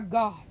 You are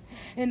God.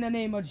 In the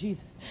name of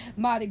Jesus.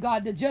 Mighty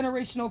God, the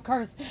generational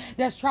curse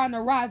that's trying to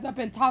rise up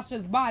in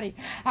Tasha's body,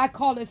 I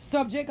call it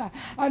subject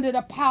under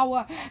the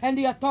power and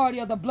the authority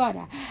of the blood.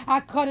 I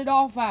cut it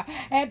off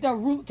at the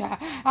root.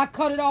 I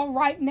cut it off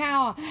right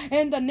now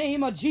in the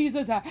name of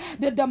Jesus.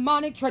 The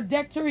demonic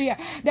trajectory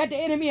that the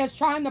enemy is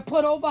trying to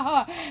put over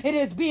her, it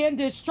is being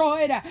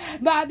destroyed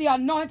by the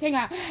anointing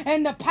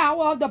and the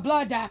power of the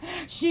blood.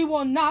 She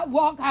will not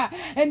walk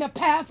in the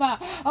path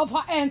of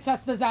her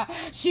ancestors.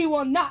 She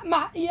will not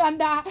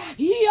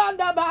in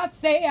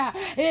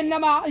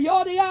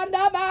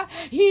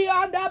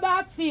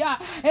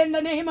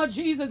the name of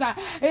Jesus.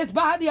 It's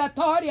by the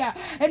authority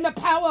and the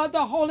power of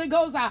the Holy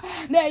Ghost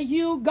that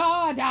you,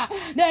 God, are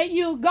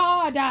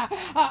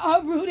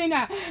uprooting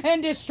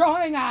and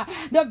destroying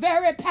the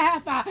very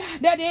path that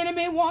the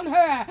enemy want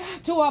her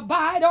to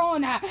abide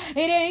on. It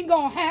ain't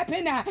gonna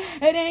happen.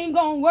 It ain't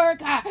gonna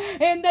work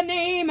in the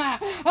name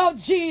of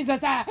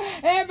Jesus.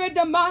 Every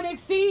demonic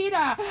seed,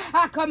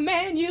 I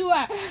command you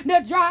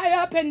to dry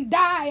up and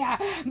die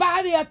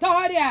by the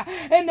authority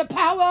and the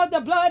power of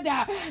the blood.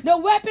 The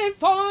weapon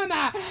form,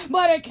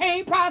 but it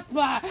can't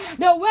prosper.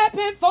 The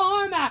weapon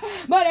form,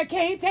 but it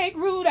can't take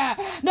root.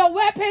 The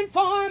weapon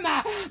form,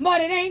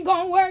 but it ain't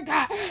gonna work.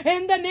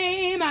 In the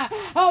name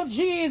of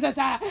Jesus,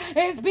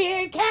 it's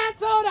being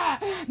canceled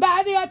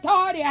by the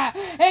authority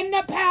and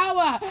the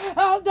power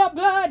of the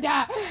blood.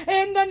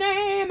 In the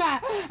name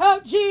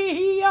of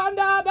Jesus,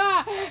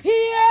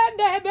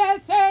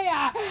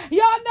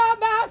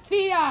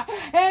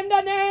 in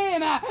the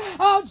name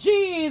of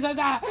Jesus,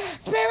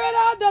 Spirit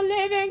of the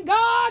living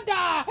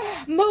God,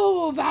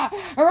 move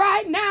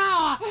right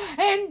now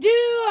and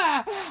do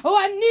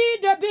what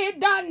need to be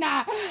done.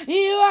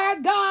 You are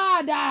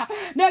God,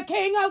 the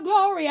King of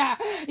glory.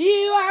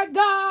 You are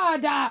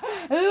God,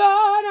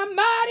 Lord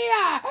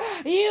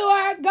Almighty. You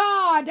are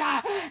God,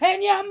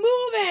 and you're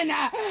moving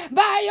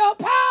by your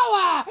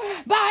power,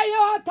 by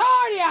your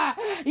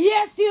authority.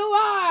 Yes, you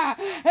are.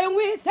 And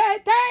we say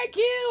thank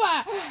you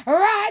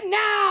right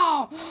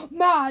now.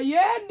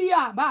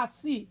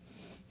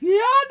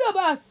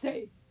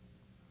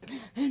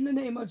 In the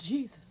name of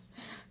Jesus.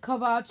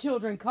 Cover our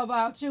children,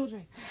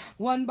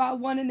 one by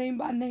one and name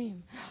by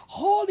name.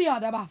 Holy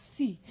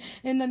Adabasi,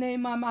 in the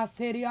name of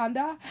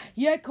Maserianda,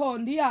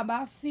 Yekondia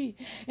Basi,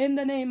 in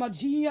the name of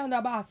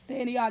Gianda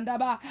Baserianda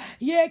Ba,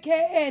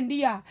 Yeke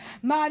Endia,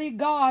 mighty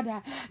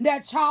God,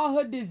 that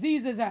childhood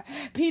diseases,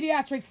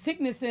 pediatric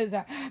sicknesses,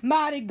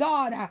 mighty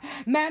God,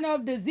 manner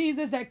of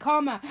diseases that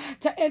come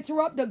to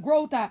interrupt the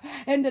growth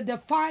and the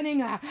defining,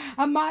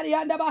 mighty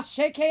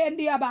Andabasheke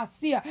Endia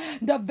Basia,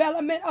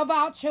 development of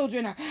our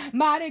children,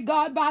 mighty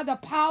God, by the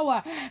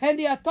power and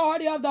the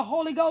authority of the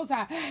Holy Ghost,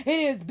 it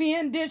is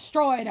being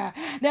destroyed.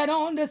 That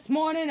on this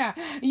morning,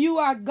 you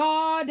are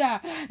God,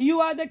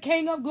 you are the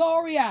King of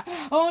glory.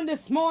 On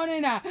this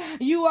morning,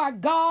 you are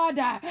God,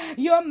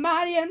 you're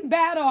mighty in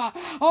battle.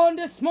 On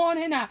this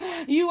morning,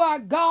 you are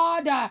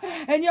God,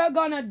 and you're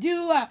gonna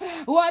do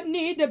what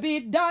need to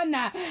be done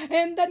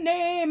in the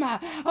name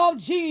of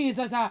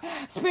Jesus.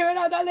 Spirit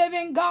of the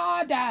living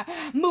God,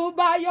 move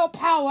by your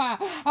power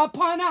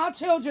upon our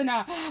children,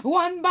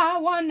 one by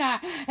one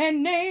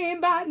and name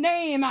by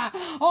name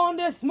on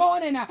this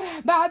morning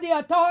by the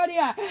authority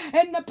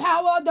and the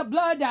power of the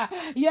blood.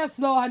 Yes,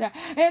 Lord,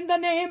 in the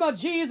name of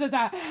Jesus,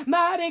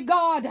 mighty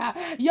God,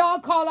 y'all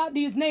call out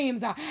these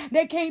names.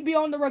 They can't be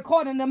on the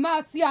recording. The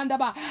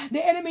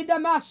enemy, the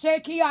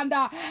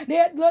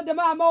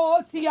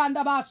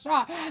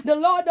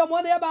Lord don't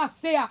want to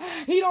say.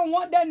 He don't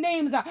want their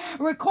names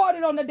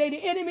recorded on the day.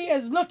 The enemy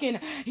is looking.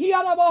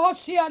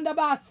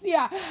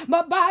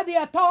 But by the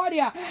authority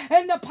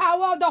and the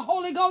power of the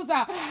Holy Ghost,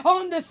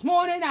 on this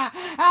morning,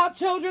 our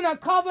children are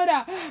covered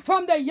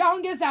from the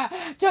youngest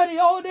to the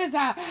oldest,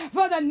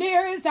 for the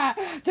nearest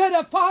to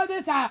the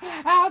farthest.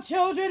 Our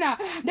children,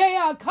 they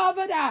are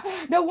covered.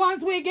 The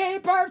ones we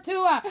gave birth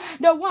to,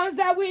 the ones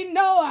that we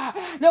know,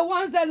 the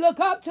ones that look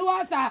up to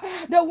us,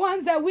 the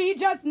ones that we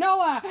just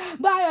know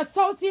by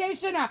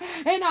association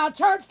in our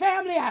church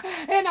family,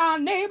 in our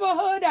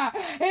neighborhood,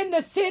 in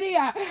the city,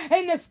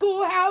 in the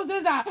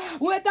schoolhouses,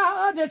 with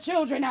our other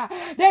children.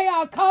 They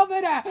are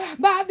covered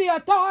by the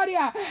authority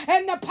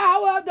and the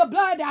power of the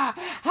blood.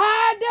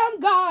 Hide them,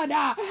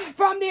 God,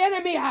 from the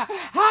enemy.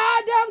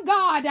 Hide them,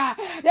 God,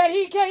 that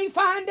he can't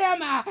find them.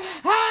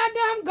 Hide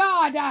them,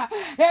 God,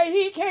 that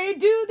he can't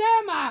do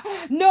them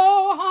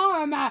no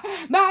harm.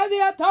 By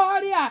the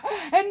authority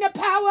and the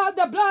power of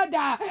the blood,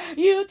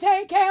 you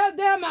take care of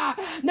them.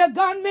 The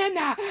gunmen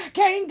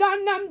can't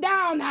gun them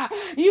down.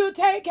 You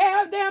take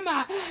care of them.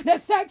 The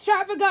sex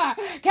trafficker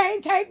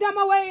can't take them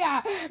away.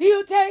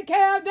 You take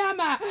care of them.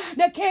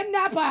 The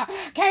kidnapper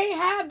can't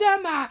have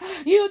them.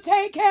 You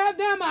take care of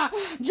them.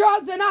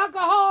 Drugs and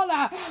alcohol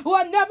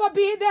will never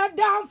be their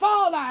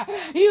downfall.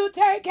 You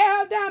take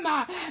care of them.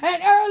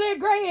 An early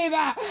grave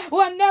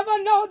will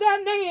never know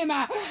their name.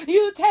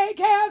 You take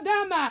care of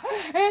them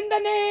in the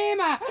name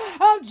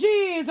of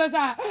Jesus.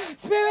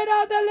 Spirit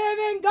of the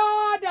living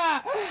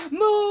God,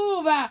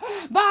 move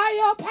by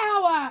your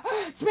power.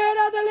 Spirit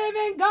of the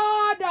living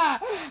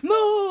God,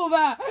 move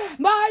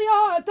by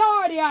your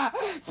authority.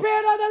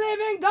 Spirit of the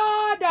living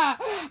God,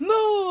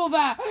 move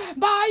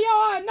by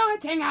your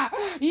anointing.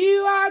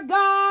 You are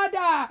God.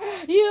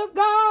 You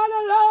God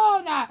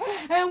alone.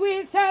 And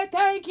we say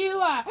thank you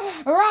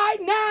right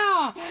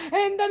now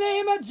in the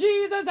name of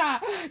Jesus.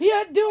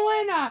 You're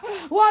doing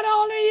what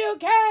only you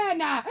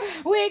can.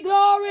 We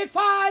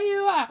glorify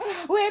you.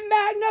 We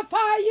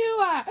magnify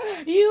you.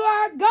 You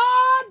are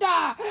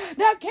God,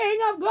 the King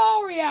of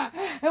glory.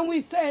 And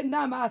we say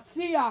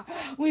Namasia.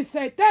 We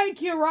say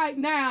thank you right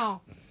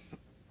now.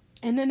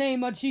 In the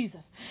name of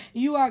Jesus,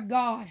 you are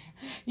God.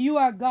 You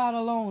are God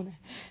alone.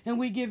 And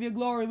we give you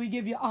glory. We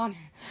give you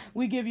honor.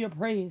 We give you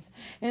praise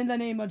in the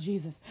name of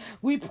Jesus.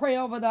 We pray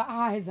over the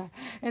eyes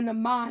and the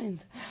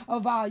minds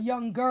of our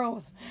young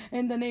girls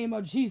in the name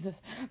of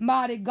Jesus.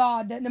 Mighty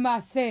God, that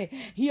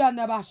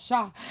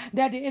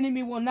the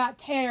enemy will not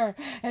tear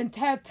and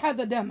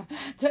tether them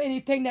to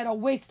anything that'll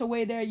waste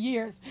away their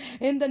years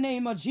in the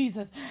name of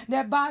Jesus.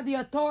 That by the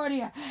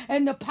authority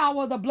and the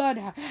power of the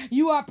blood,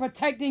 you are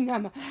protecting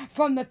them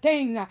from the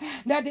things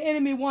that the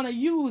enemy want to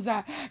use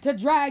to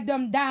drag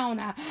them down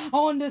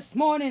on this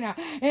morning.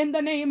 In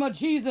the name of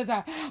Jesus,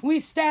 we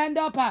stand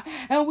up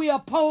and we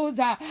oppose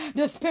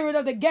the spirit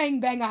of the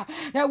gangbanger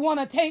that want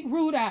to take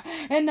root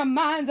in the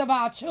minds of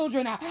our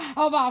children,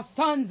 of our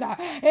sons.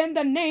 In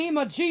the name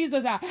of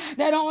Jesus,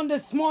 that on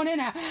this morning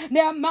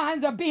their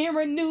minds are being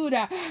renewed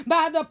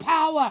by the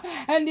power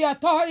and the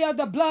authority of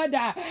the blood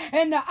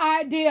and the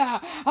idea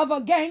of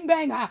a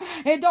gangbanger.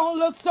 It don't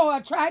look so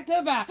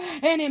attractive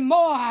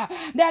anymore.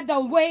 That the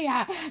way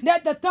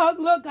that the thug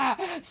look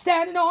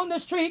standing on the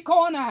street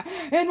corner,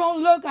 it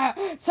won't look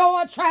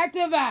so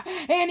attractive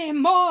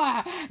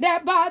anymore.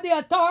 That by the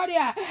authority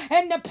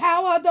and the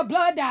power of the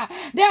blood,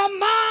 their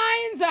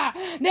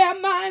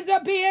minds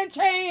are being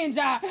changed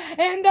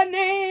in the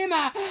name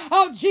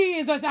of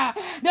Jesus.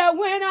 That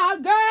when our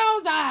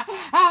girls,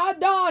 our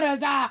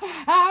daughters,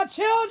 our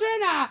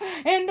children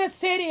in the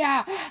city,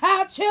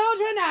 our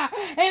children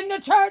in the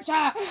church,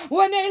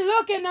 when they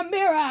look in the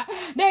mirror,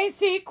 they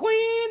see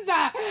queens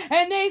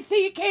and they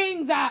see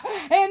kings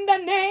in the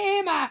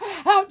name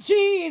of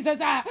Jesus.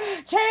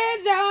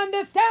 Change their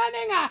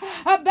understanding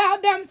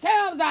about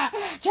themselves.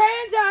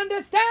 Change their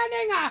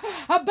understanding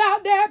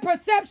about their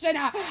perception,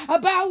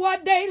 about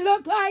what they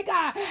look like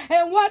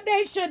and what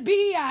they should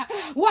be,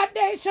 what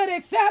they should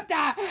accept,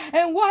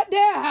 and what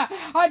they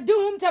are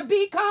doomed to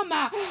become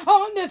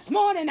on this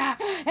morning.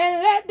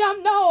 And let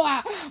them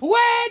know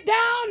way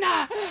down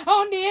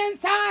on the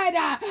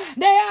inside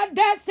they are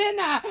destined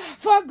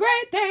for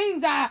great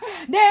things.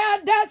 They are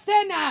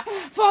destined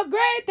for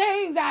great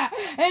things.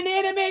 And the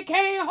enemy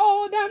can't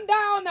hold them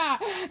down.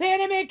 The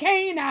enemy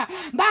can't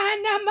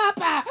bind them up.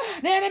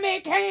 The enemy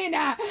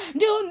can't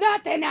do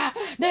nothing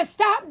to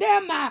stop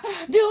them.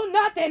 Do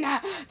nothing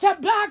to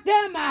block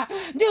them.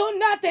 Do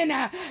nothing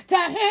to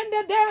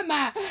hinder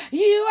them.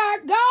 You are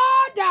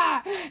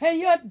God, and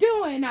you're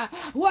doing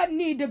what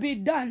need to be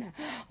done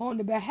on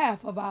the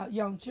behalf of our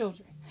young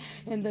children.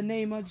 In the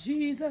name of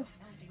Jesus.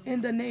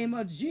 In the name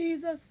of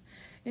Jesus.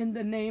 In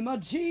the name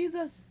of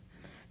Jesus.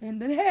 In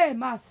the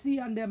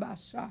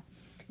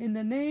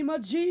name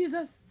of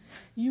Jesus,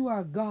 you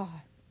are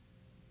God.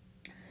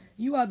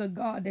 You are the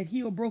God that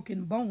healed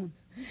broken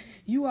bones.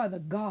 You are the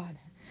God.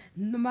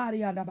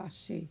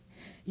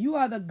 You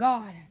are the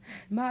God,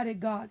 mighty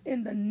God,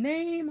 in the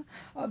name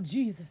of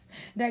Jesus,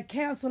 that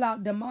cancel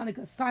out demonic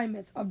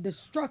assignments of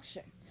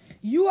destruction.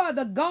 You are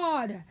the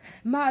God,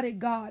 mighty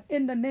God,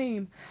 in the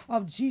name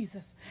of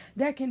Jesus,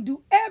 that can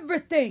do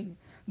everything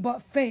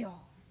but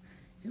fail.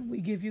 And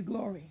we give you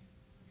glory.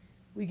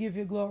 We give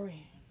you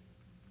glory.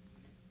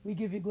 We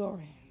give you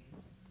glory.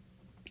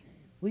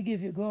 We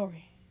give you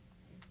glory.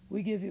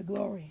 We give you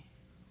glory.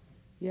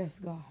 Yes,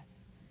 God.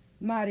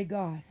 Mighty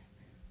God,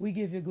 we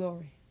give you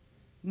glory.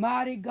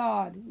 Mighty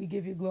God, we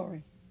give you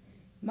glory.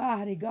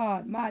 Mighty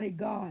God,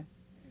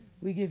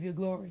 we give you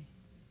glory.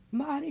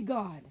 Mighty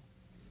God.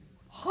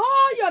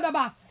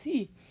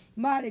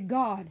 Mighty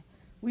God,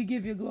 we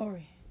give you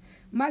glory.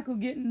 Michael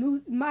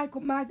getting made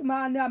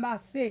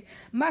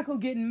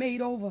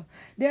over.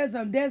 There's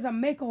a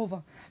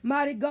makeover.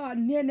 Mighty God,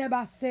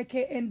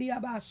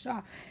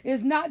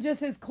 it's not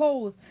just his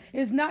clothes.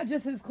 It's not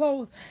just his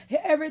clothes.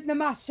 Everything,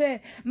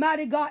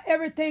 mighty God,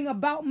 everything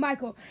about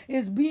Michael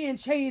is being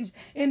changed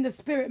in the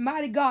spirit.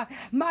 Mighty God,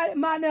 mighty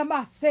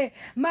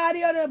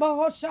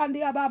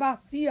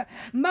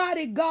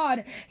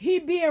God, he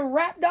being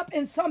wrapped up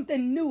in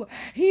something new.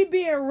 He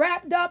being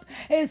wrapped up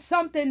in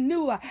something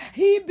new.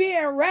 He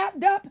being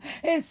wrapped up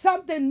in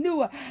something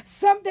new,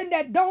 something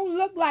that don't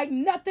look like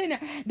nothing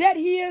that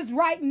he is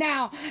right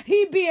now.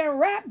 He being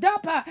wrapped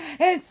up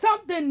in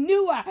something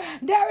new.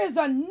 There is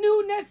a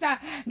newness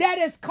that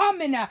is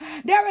coming.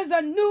 There is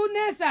a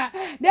newness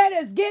that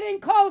is getting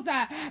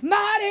closer.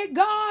 Mighty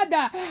God,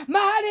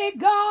 mighty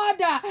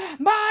God,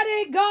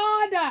 mighty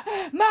God,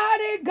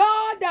 mighty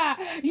God,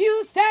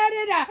 you said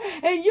it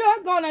and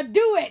you're gonna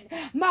do it.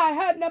 My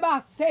head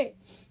never say,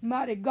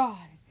 mighty God,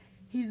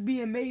 he's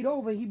being made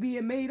over. He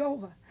being made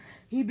over.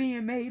 He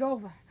being made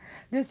over.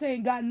 This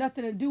ain't got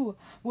nothing to do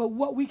with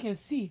what we can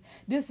see.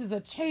 This is a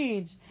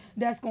change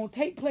that's going to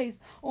take place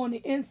on the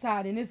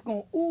inside, and it's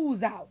going to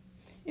ooze out.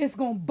 It's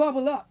going to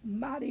bubble up.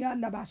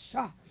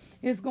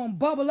 It's going to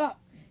bubble up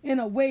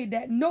in a way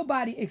that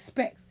nobody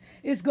expects.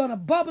 It's going to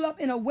bubble up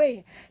in a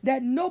way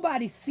that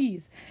nobody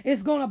sees.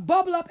 It's going to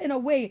bubble up in a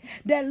way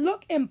that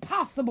look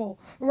impossible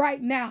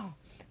right now.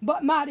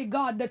 But mighty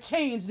God, the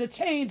change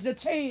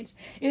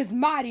is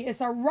mighty. It's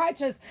a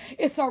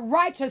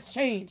righteous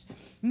change.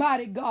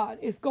 Mighty God,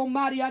 it's going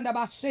mighty under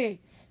Bashe.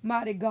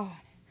 Mighty God,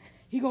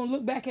 he gonna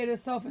look back at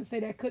himself and say,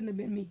 that couldn't have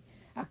been me.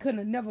 I couldn't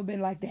have never been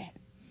like that.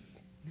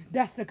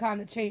 That's the kind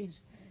of change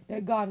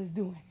that God is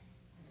doing.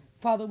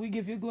 Father, we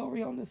give you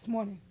glory on this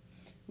morning.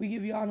 We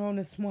give you honor on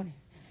this morning.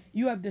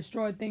 You have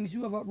destroyed things.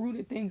 You have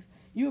uprooted things.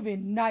 You have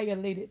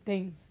annihilated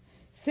things.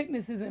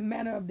 Sicknesses and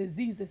manner of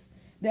diseases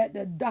that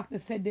the doctor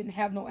said didn't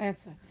have no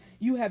answer.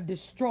 You have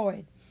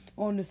destroyed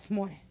on this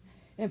morning.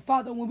 And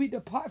Father, when we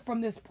depart from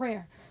this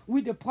prayer,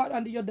 we depart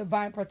under your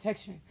divine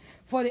protection.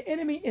 For the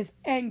enemy is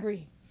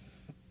angry.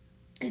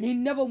 And he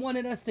never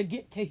wanted us to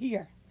get to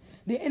here.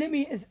 The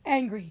enemy is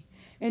angry.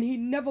 And he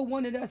never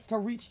wanted us to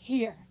reach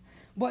here.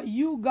 But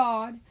you,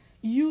 God,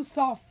 you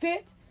saw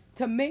fit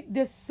to make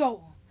this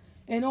so.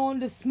 And on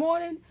this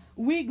morning,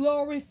 we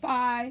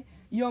glorify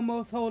your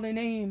most holy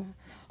name.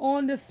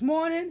 On this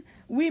morning,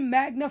 we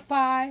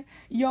magnify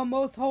your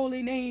most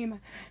holy name.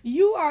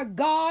 You are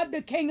God,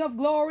 the King of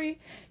glory.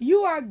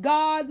 You are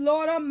God,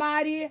 Lord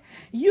Almighty.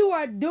 You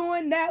are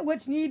doing that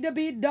which need to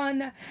be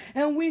done.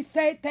 And we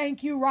say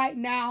thank you right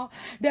now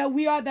that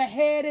we are the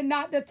head and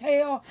not the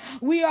tail.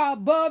 We are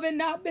above and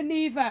not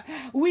beneath.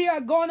 We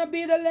are going to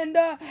be the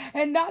lender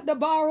and not the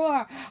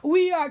borrower.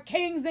 We are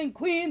kings and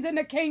queens in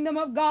the kingdom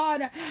of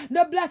God.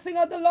 The blessing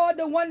of the Lord,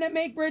 the one that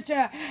make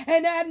richer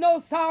and add no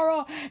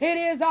sorrow. It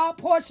is our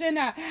portion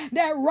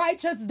that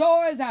righteous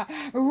doors,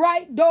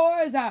 right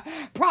doors,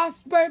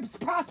 prosperous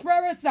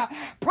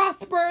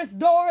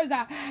doors,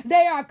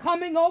 they are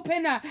coming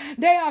open.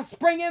 They are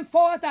springing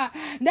forth.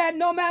 That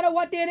no matter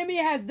what the enemy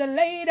has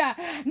delayed,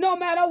 no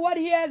matter what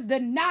he has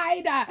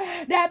denied,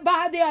 that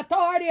by the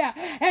authority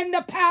and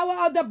the power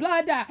of the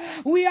blood,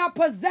 we are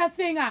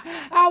possessing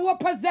our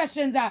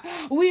possessions.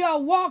 We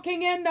are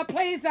walking in the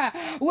place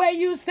where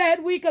you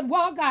said we could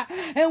walk,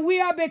 and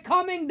we are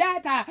becoming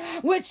that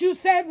which you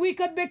said we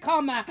could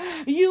become.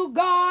 You,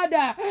 God,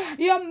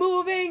 you're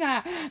moving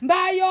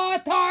by your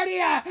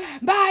authority,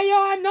 by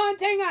your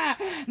anointing,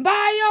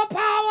 by your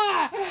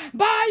power,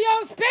 by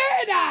your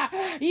spirit.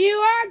 You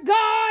are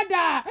God,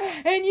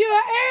 and you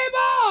are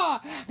able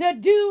to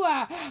do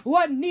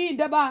what need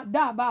to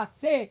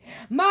be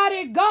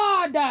mighty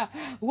God,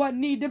 what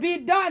need to be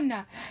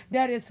done.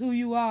 That is who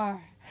you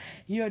are.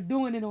 You're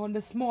doing it on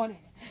this morning,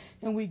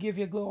 and we give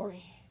you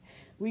glory.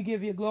 We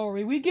give you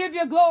glory. We give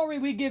you glory.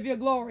 We give you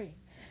glory.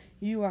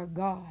 You are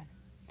God.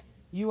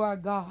 You are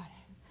God.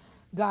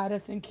 Guide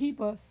us and keep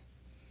us.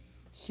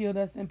 Shield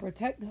us and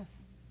protect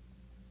us.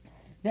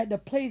 That the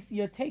place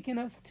you're taking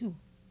us to,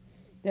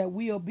 that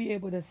we'll be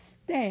able to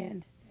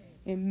stand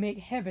and make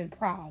heaven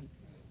proud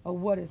of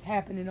what is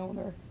happening on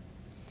earth.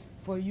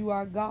 For you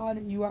are God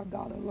and you are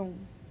God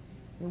alone.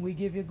 And we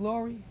give you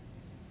glory.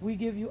 We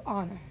give you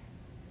honor.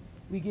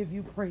 We give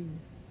you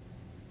praise.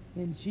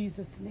 In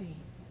Jesus' name.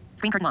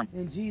 Screen curtain on.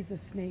 In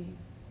Jesus' name.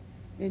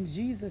 In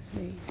Jesus'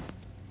 name.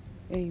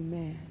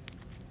 Amen.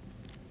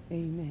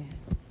 Amen.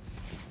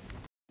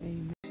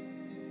 Amen.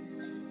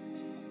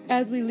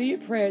 As we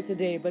lead prayer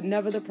today, but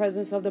never the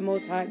presence of the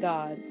Most High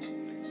God,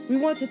 we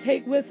want to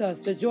take with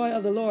us the joy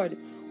of the Lord,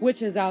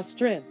 which is our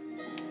strength,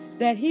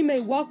 that he may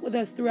walk with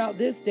us throughout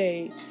this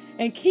day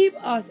and keep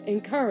us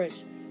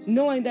encouraged,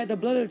 knowing that the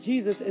blood of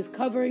Jesus is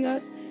covering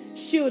us,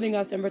 shielding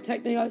us, and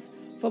protecting us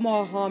from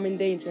all harm and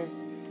danger.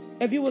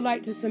 If you would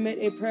like to submit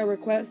a prayer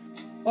request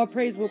or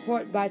praise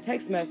report by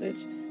text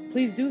message,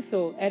 please do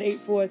so at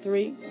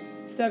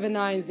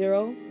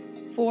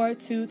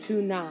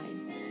 843-790-4229.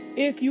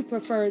 If you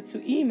prefer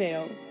to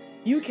email,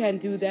 you can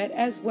do that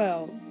as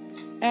well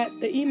at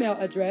the email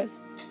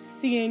address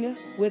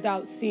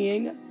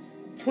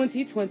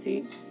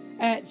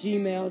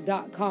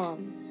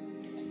seeingwithoutseeing2020@gmail.com.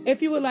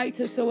 If you would like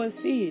to sow a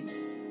seed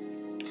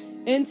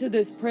into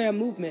this prayer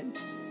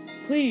movement,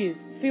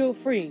 please feel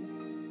free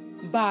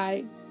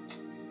by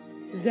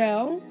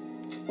Zelle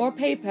or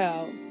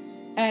PayPal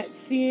at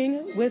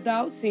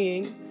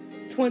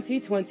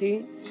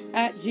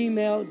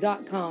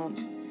seeingwithoutseeing2020@gmail.com.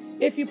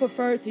 If you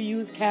prefer to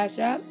use Cash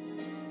App,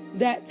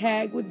 that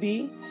tag would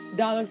be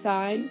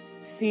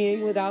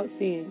 $seeing without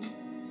seeing.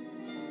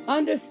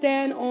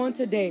 Understand on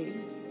today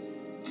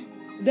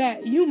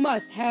that you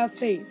must have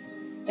faith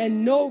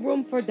and no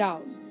room for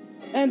doubt.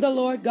 And the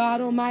Lord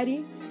God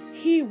Almighty,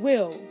 he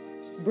will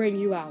bring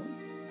you out.